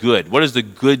that is good? What is the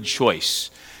good choice?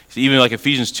 So even like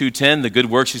Ephesians 2:10, the good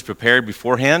works he's prepared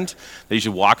beforehand, that you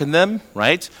should walk in them,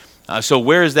 right? So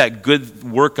where is that good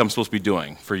work I'm supposed to be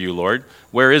doing for you, Lord?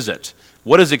 Where is it?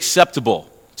 What is acceptable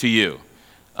to you?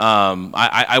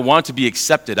 I want to be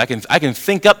accepted. I can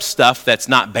think up stuff that's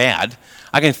not bad.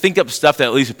 I can think up stuff that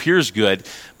at least appears good.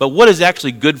 But what is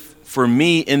actually good for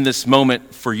me in this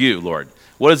moment for you, Lord?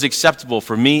 What is acceptable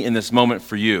for me in this moment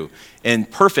for you? And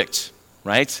perfect,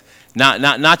 right?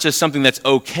 Not just something that's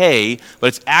okay, but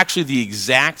it's actually the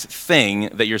exact thing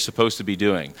that you're supposed to be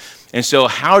doing. And so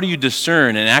how do you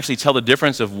discern and actually tell the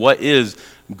difference of what is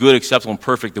good, acceptable, and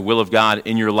perfect, the will of God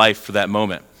in your life for that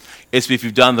moment? It's if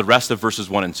you've done the rest of verses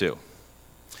 1 and 2.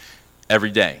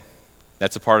 Every day.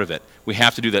 That's a part of it. We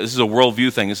have to do that. This is a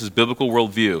worldview thing. This is biblical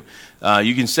worldview.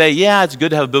 You can say, yeah, it's good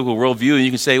to have a biblical worldview, and you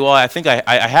can say, well, I think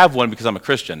I have one because I'm a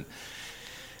Christian.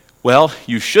 Well,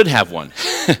 you should have one.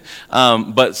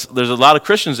 But there's a lot of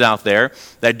Christians out there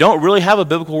that don't really have a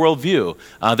biblical worldview.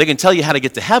 They can tell you how to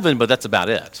get to heaven, but that's about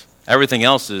it. Everything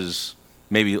else is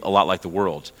maybe a lot like the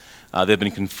world. They've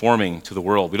been conforming to the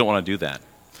world. We don't want to do that.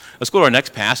 Let's go to our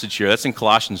next passage here. That's in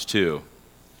Colossians 2.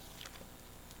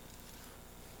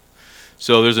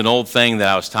 So there's an old thing that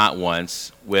I was taught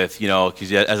once with,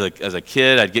 because as a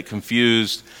kid, I'd get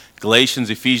confused.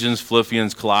 Galatians, Ephesians,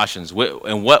 Philippians, Colossians.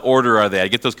 In what order are they? I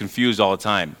get those confused all the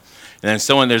time. And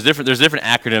then there's different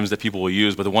acronyms that people will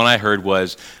use, but the one I heard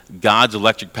was God's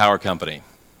Electric Power Company.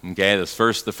 Okay, the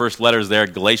first letters there,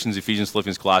 Galatians, Ephesians,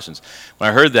 Philippians, Colossians. When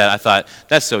I heard that, I thought,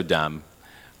 that's so dumb.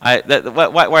 Why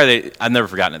are they? I've never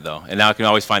forgotten it, though, and now I can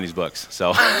always find these books.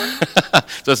 So,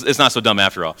 so it's not so dumb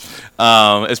after all.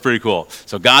 It's pretty cool.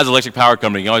 So God's Electric Power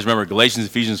Company, you can always remember Galatians,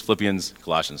 Ephesians, Philippians,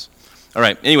 Colossians. All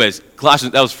right, anyways,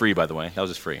 Colossians, that was free, by the way. That was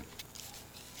just free.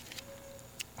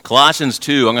 Colossians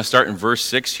 2, I'm going to start in verse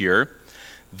 6 here.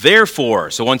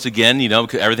 Therefore, so once again,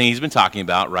 everything he's been talking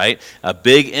about, right? A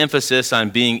big emphasis on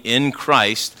being in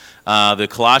Christ. The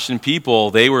Colossian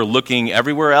people, they were looking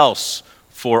everywhere else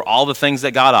for all the things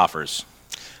that God offers.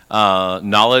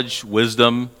 Knowledge,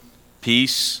 wisdom,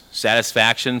 peace,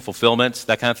 satisfaction, fulfillment,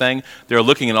 that kind of thing. They're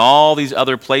looking in all these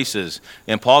other places.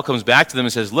 And Paul comes back to them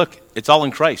and says, look, it's all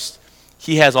in Christ.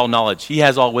 He has all knowledge. He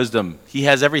has all wisdom. He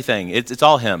has everything. It's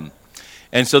all him.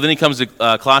 And so then he comes to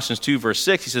Colossians 2, verse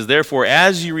 6. He says, therefore,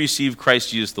 as you receive Christ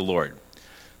Jesus the Lord,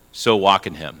 so walk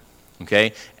in him.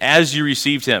 Okay? As you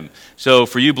received him. So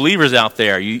for you believers out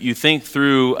there, you think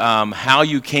through how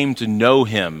you came to know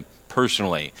him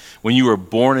personally when you were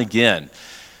born again.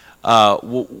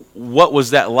 What was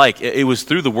that like? It was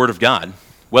through the Word of God.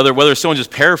 Whether someone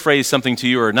just paraphrased something to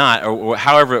you or not, or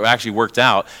however it actually worked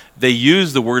out, they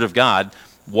used the Word of God.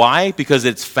 Why? Because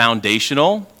it's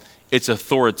foundational. It's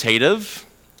authoritative,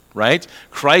 right?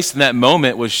 Christ in that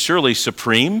moment was surely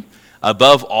supreme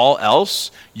above all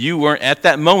else. You weren't at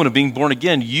that moment of being born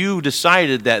again. You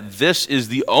decided that this is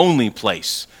the only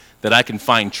place that I can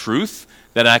find truth,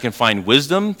 that I can find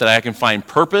wisdom, that I can find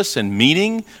purpose and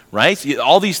meaning, right?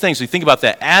 All these things. So you think about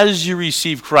that as you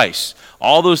receive Christ,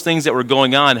 all those things that were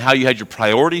going on, how you had your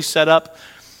priorities set up.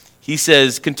 He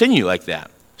says, continue like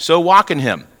that. So walk in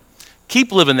him.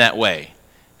 Keep living that way.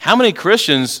 How many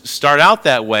Christians start out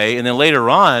that way, and then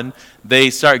later on, they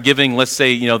start giving, let's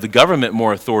say, the government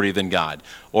more authority than God,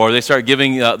 or they start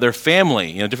giving their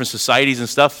family, different societies and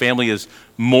stuff. Family is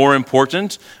more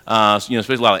important.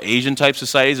 Especially a lot of Asian type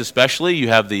societies, especially you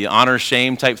have the honor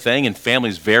shame type thing, and family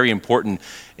is very important.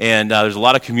 And there's a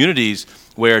lot of communities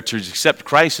where to accept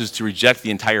Christ is to reject the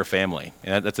entire family,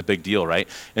 and that's a big deal, right?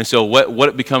 And so,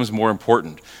 what becomes more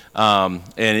important?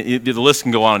 The list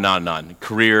can go on and on and on.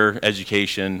 Career,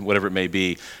 education, whatever it may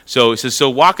be. So it says, so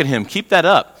walk in him, keep that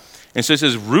up. And so it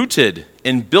says, rooted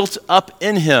and built up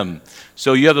in him.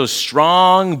 So you have those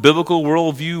strong biblical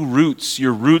worldview roots.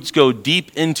 Your roots go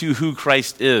deep into who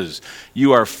Christ is.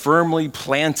 You are firmly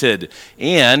planted.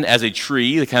 And as a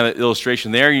tree, the kind of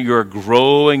illustration there, you are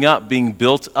growing up, being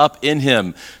built up in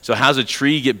him. So how does a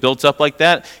tree get built up like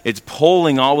that? It's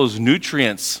pulling all those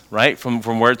nutrients, right, from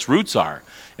where its roots are.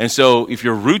 And so if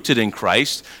you're rooted in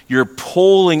Christ, you're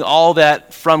pulling all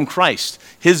that from Christ.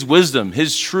 His wisdom,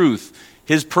 his truth,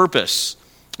 his purpose,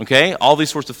 okay? All these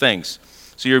sorts of things.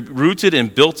 So you're rooted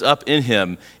and built up in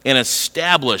him and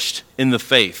established in the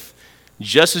faith,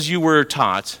 just as you were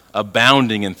taught,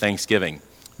 abounding in thanksgiving.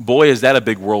 Boy, is that a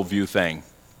big worldview thing.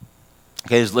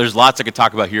 Okay, there's lots I could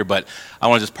talk about here, but I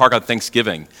want to just park on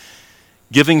Thanksgiving.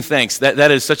 Giving thanks, that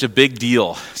is such a big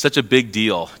deal, such a big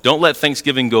deal. Don't let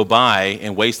Thanksgiving go by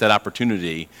and waste that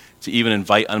opportunity to even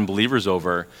invite unbelievers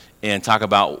over and talk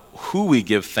about who we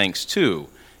give thanks to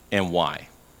and why.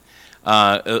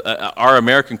 Our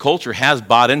American culture has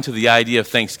bought into the idea of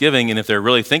Thanksgiving, and if they're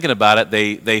really thinking about it,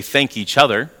 they thank each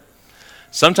other.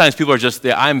 Sometimes people are just,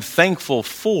 I'm thankful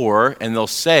for, and they'll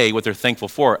say what they're thankful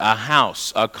for, a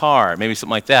house, a car, maybe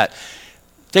something like that.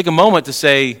 Take a moment to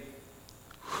say,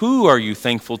 who are you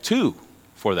thankful to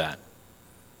for that?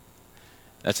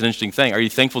 That's an interesting thing. Are you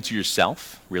thankful to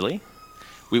yourself, really?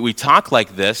 We talk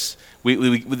like this.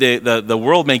 The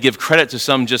world may give credit to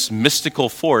some just mystical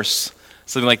force,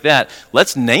 something like that.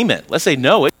 Let's name it. Let's say,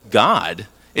 no, it's God.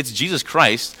 It's Jesus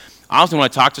Christ. Often when I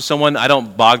talk to someone, I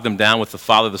don't bog them down with the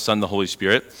Father, the Son, the Holy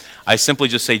Spirit. I simply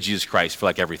just say Jesus Christ for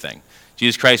like everything.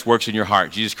 Jesus Christ works in your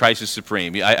heart. Jesus Christ is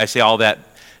supreme. I say all that.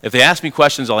 If they ask me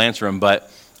questions, I'll answer them,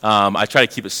 but I try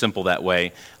to keep it simple that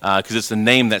way because it's the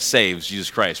name that saves, Jesus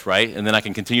Christ, right? And then I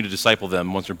can continue to disciple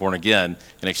them once they're born again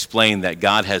and explain that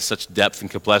God has such depth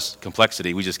and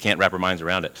complexity, we just can't wrap our minds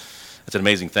around it. That's an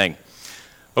amazing thing.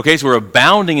 Okay, so we're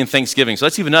abounding in thanksgiving. So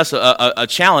that's even us a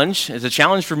challenge. It's a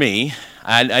challenge for me.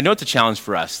 I know it's a challenge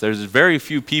for us. There's very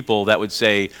few people that would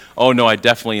say, oh, no, I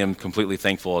definitely am completely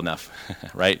thankful enough,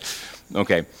 right?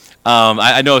 Okay.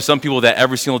 I know some people that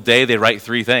every single day they write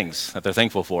 3 things that they're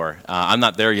thankful for. I'm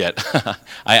not there yet.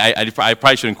 I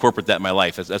probably should incorporate that in my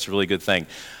life. That's a really good thing.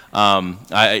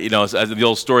 It's the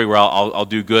old story where I'll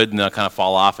do good and then I'll kind of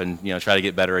fall off and try to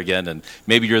get better again. And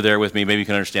maybe you're there with me. Maybe you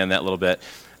can understand that a little bit.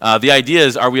 The idea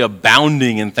is, are we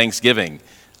abounding in thanksgiving?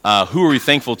 Who are we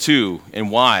thankful to and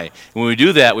why? And when we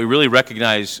do that, we really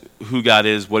recognize who God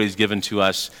is, what he's given to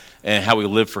us, and how we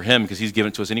live for him because he's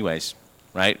given it to us anyways,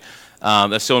 right?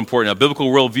 That's so important. A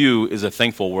biblical worldview is a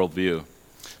thankful worldview.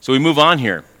 So we move on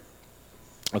here.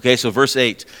 Okay, so verse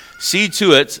 8. See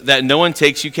to it that no one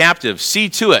takes you captive. See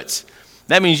to it.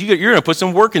 That means you're going to put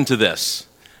some work into this.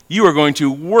 You are going to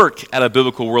work at a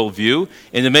biblical worldview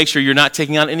and to make sure you're not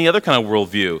taking on any other kind of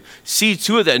worldview. See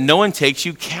to it that no one takes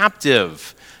you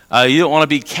captive. You don't want to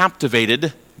be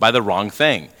captivated by the wrong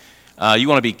thing. You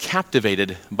want to be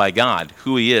captivated by God,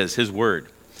 who he is, his word.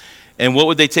 And what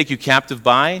would they take you captive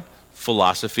by?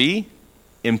 Philosophy,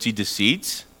 empty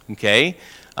deceits, okay?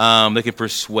 They can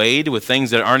persuade with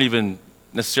things that aren't even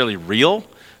necessarily real,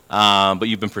 but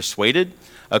you've been persuaded.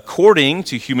 According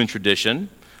to human tradition,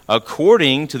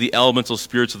 according to the elemental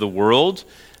spirits of the world.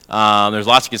 There's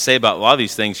lots you can say about a lot of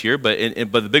these things here, but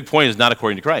the big point is not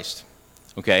according to Christ,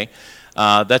 okay?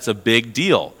 That's a big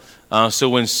deal. So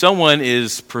when someone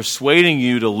is persuading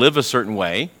you to live a certain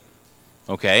way,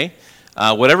 okay,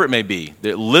 whatever it may be,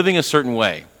 they're living a certain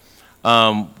way,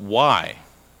 why?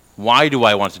 Why do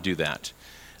I want to do that?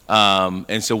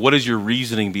 And so what is your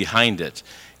reasoning behind it?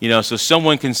 So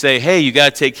someone can say, hey, you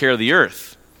got to take care of the earth.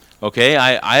 Okay,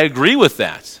 I agree with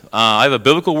that. I have a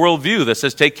biblical worldview that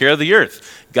says take care of the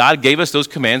earth. God gave us those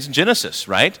commands in Genesis,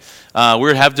 right?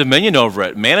 We're to have dominion over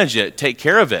it, manage it, take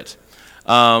care of it.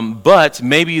 But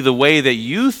maybe the way that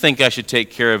you think I should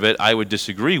take care of it, I would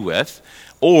disagree with.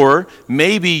 Or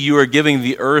maybe you are giving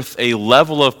the earth a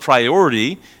level of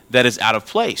priority that is out of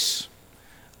place.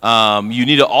 You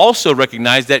need to also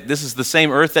recognize that this is the same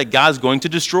earth that God's going to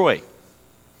destroy.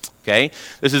 Okay?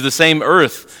 This is the same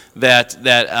earth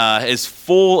that is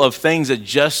full of things that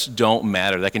just don't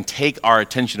matter, that can take our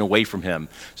attention away from him.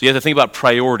 So you have to think about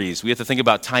priorities. We have to think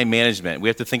about time management. We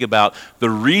have to think about the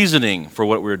reasoning for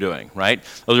what we're doing, right?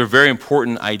 Those are very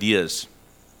important ideas.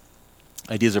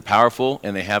 Ideas are powerful,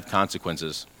 and they have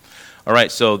consequences. All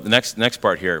right, so the next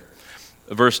part here.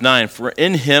 Verse 9, for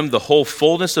in him the whole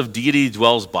fullness of deity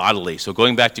dwells bodily. So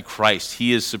going back to Christ,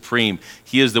 he is supreme.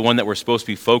 He is the one that we're supposed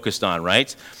to be focused on,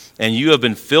 right? And you have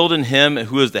been filled in him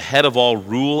who is the head of all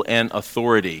rule and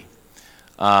authority.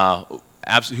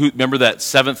 Remember that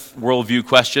seventh worldview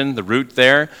question, the root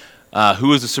there?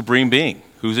 Who is the supreme being?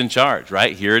 Who's in charge,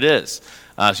 right? Here it is.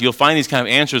 So you'll find these kind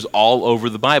of answers all over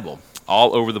the Bible,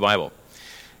 all over the Bible.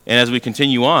 And as we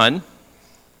continue on,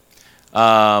 we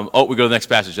go to the next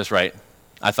passage, that's right.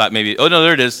 I thought maybe, no,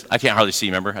 there it is. I can't hardly see,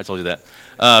 remember? I told you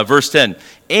that. Verse 10,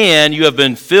 and you have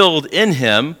been filled in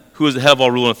him who is the head of all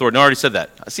rule and authority. No, I already said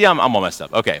that. See, I'm all messed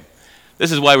up. Okay.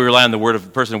 This is why we rely on the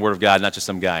person and word of God, not just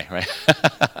some guy,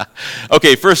 right?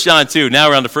 Okay, 1 John 2. Now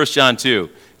we're on to 1 John 2,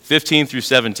 15 through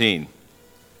 17.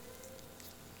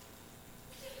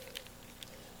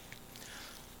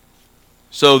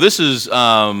 So this is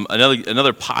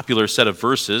another popular set of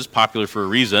verses, popular for a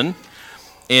reason.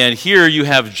 And here you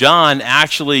have John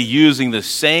actually using the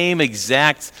same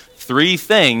exact three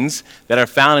things that are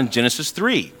found in Genesis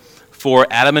 3 for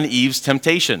Adam and Eve's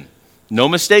temptation. No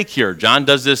mistake here. John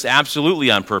does this absolutely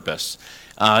on purpose.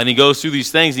 And he goes through these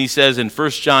things, and he says in 1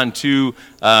 John 2,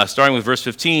 starting with verse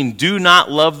 15, do not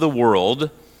love the world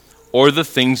or the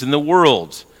things in the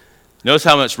world. Notice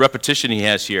how much repetition he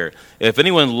has here. If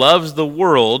anyone loves the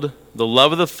world, the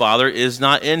love of the Father is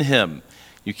not in him.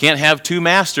 You can't have two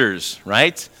masters,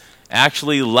 right?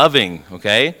 Actually loving,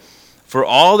 okay? For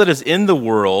all that is in the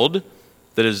world,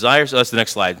 the desires... that's the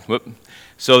next slide. Whoop.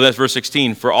 So that's verse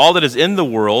 16. For all that is in the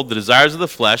world, the desires of the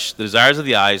flesh, the desires of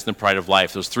the eyes, and the pride of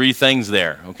life. Those three things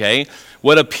there, okay?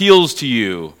 What appeals to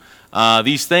you?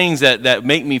 These things that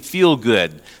make me feel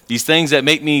good. These things that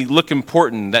make me look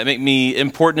important, that make me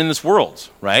important in this world,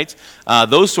 right?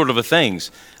 Those sort of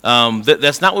things.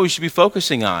 That's not what we should be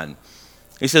focusing on.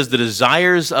 He says the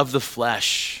desires of the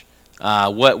flesh,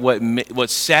 what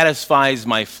satisfies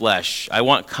my flesh. I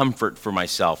want comfort for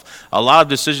myself. A lot of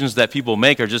decisions that people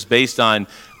make are just based on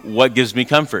what gives me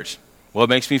comfort, what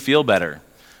makes me feel better.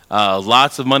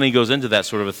 Lots of money goes into that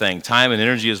sort of a thing, time and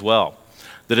energy as well.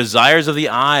 The desires of the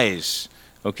eyes,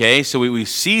 okay? So we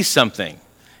see something,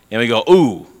 and we go,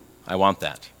 ooh, I want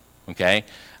that, okay?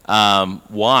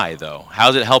 Why, though? How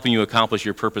is it helping you accomplish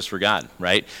your purpose for God,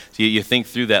 right? So you think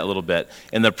through that a little bit.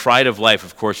 And the pride of life,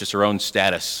 of course, just our own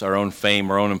status, our own fame,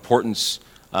 our own importance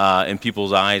in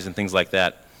people's eyes and things like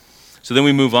that. So then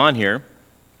we move on here.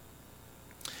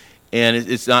 And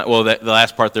it's not, the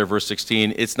last part there, verse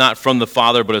 16, it's not from the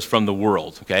Father, but it's from the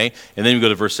world, okay? And then we go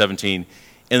to verse 17.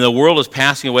 And the world is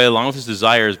passing away along with its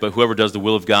desires, but whoever does the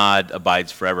will of God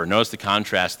abides forever. Notice the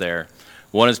contrast there.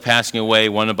 One is passing away,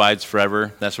 one abides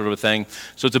forever, that sort of a thing.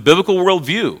 So it's a biblical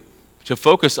worldview. to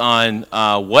focus on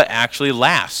what actually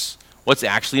lasts, what's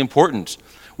actually important.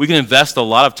 We can invest a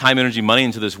lot of time, energy, money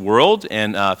into this world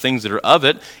and things that are of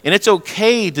it, and it's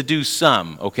okay to do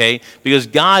some, okay? Because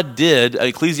God did,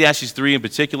 Ecclesiastes 3 in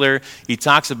particular, he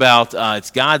talks about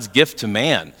it's God's gift to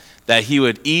man, that he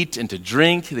would eat and to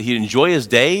drink, that he'd enjoy his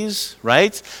days,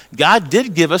 right? God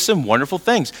did give us some wonderful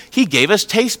things. He gave us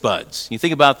taste buds. You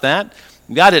think about that?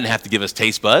 God didn't have to give us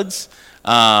taste buds.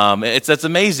 That's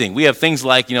amazing. We have things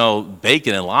like,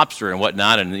 bacon and lobster and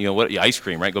whatnot, and, ice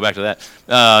cream, right? Go back to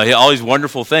that. All these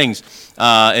wonderful things.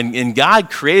 And God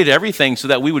created everything so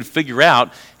that we would figure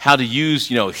out how to use,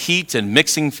 heat and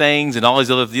mixing things and all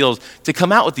these other deals to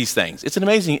come out with these things. It's an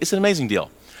amazing deal.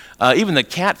 Even the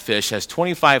catfish has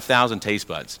 25,000 taste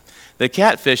buds. The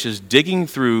catfish is digging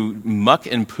through muck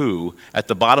and poo at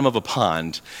the bottom of a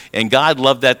pond, and God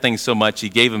loved that thing so much, he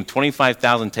gave him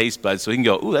 25,000 taste buds so he can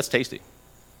go, ooh, that's tasty.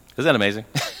 Isn't that amazing?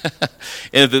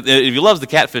 And if he loves the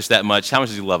catfish that much, how much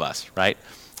does he love us, right?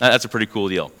 That's a pretty cool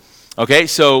deal. Okay,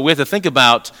 so we have to think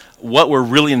about what we're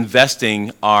really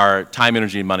investing our time,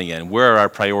 energy, and money in. Where are our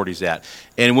priorities at?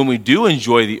 And when we do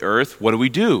enjoy the earth, what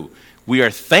do? We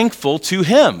are thankful to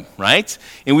him, right?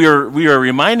 And we are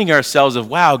reminding ourselves of,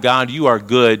 wow, God, you are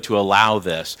good to allow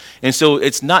this. And so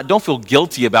don't feel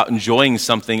guilty about enjoying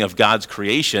something of God's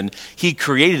creation. He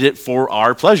created it for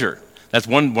our pleasure. That's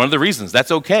one of the reasons.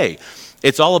 That's okay.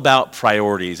 It's all about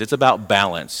priorities. It's about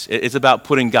balance. It's about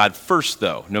putting God first,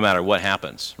 though, no matter what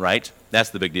happens, right? That's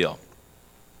the big deal.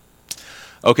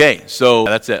 Okay, so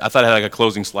that's it. I thought I had like a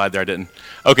closing slide there. I didn't.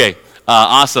 Okay,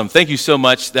 awesome. Thank you so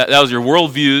much. That was your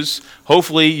worldviews.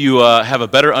 Hopefully you have a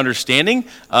better understanding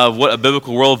of what a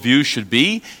biblical worldview should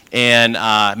be and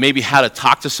maybe how to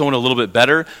talk to someone a little bit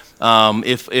better.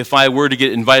 If I were to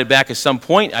get invited back at some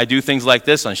point, I do things like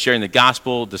this on sharing the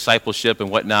gospel, discipleship,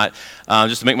 and whatnot,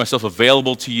 just to make myself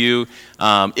available to you.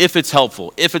 If it's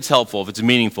helpful, if it's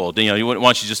meaningful, you wouldn't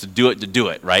want you just to do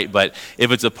it, right? But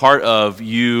if it's a part of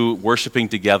you worshiping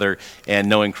together and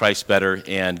knowing Christ better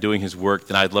and doing his work,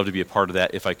 then I'd love to be a part of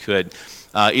that if I could.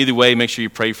 Either way, make sure you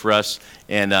pray for us.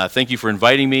 And thank you for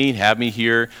inviting me, have me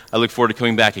here. I look forward to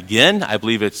coming back again. I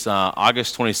believe it's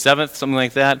August 27th, something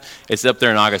like that. It's up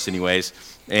there in August anyways.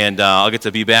 And I'll get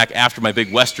to be back after my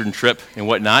big Western trip and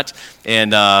whatnot.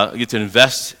 And get to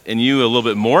invest in you a little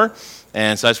bit more.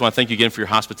 And so I just want to thank you again for your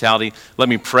hospitality. Let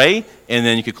me pray, and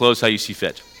then you can close how you see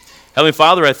fit. Heavenly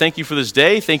Father, I thank you for this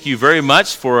day. Thank you very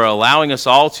much for allowing us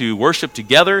all to worship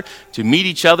together, to meet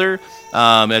each other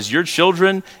as your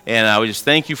children. And I would just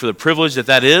thank you for the privilege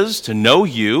that is to know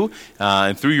you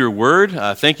and through your word.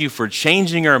 Thank you for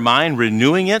changing our mind,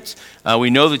 renewing it. We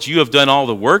know that you have done all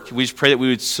the work. We just pray that we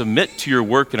would submit to your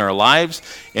work in our lives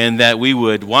and that we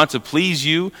would want to please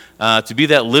you, to be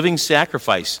that living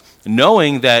sacrifice,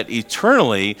 knowing that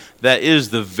eternally that is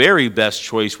the very best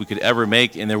choice we could ever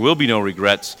make, and there will be no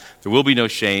regrets, there will be no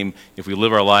shame if we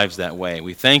live our lives that way.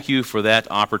 We thank you for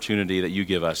that opportunity that you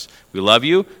give us. We love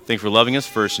you. Thank you for loving us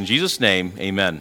first. In Jesus' name, amen.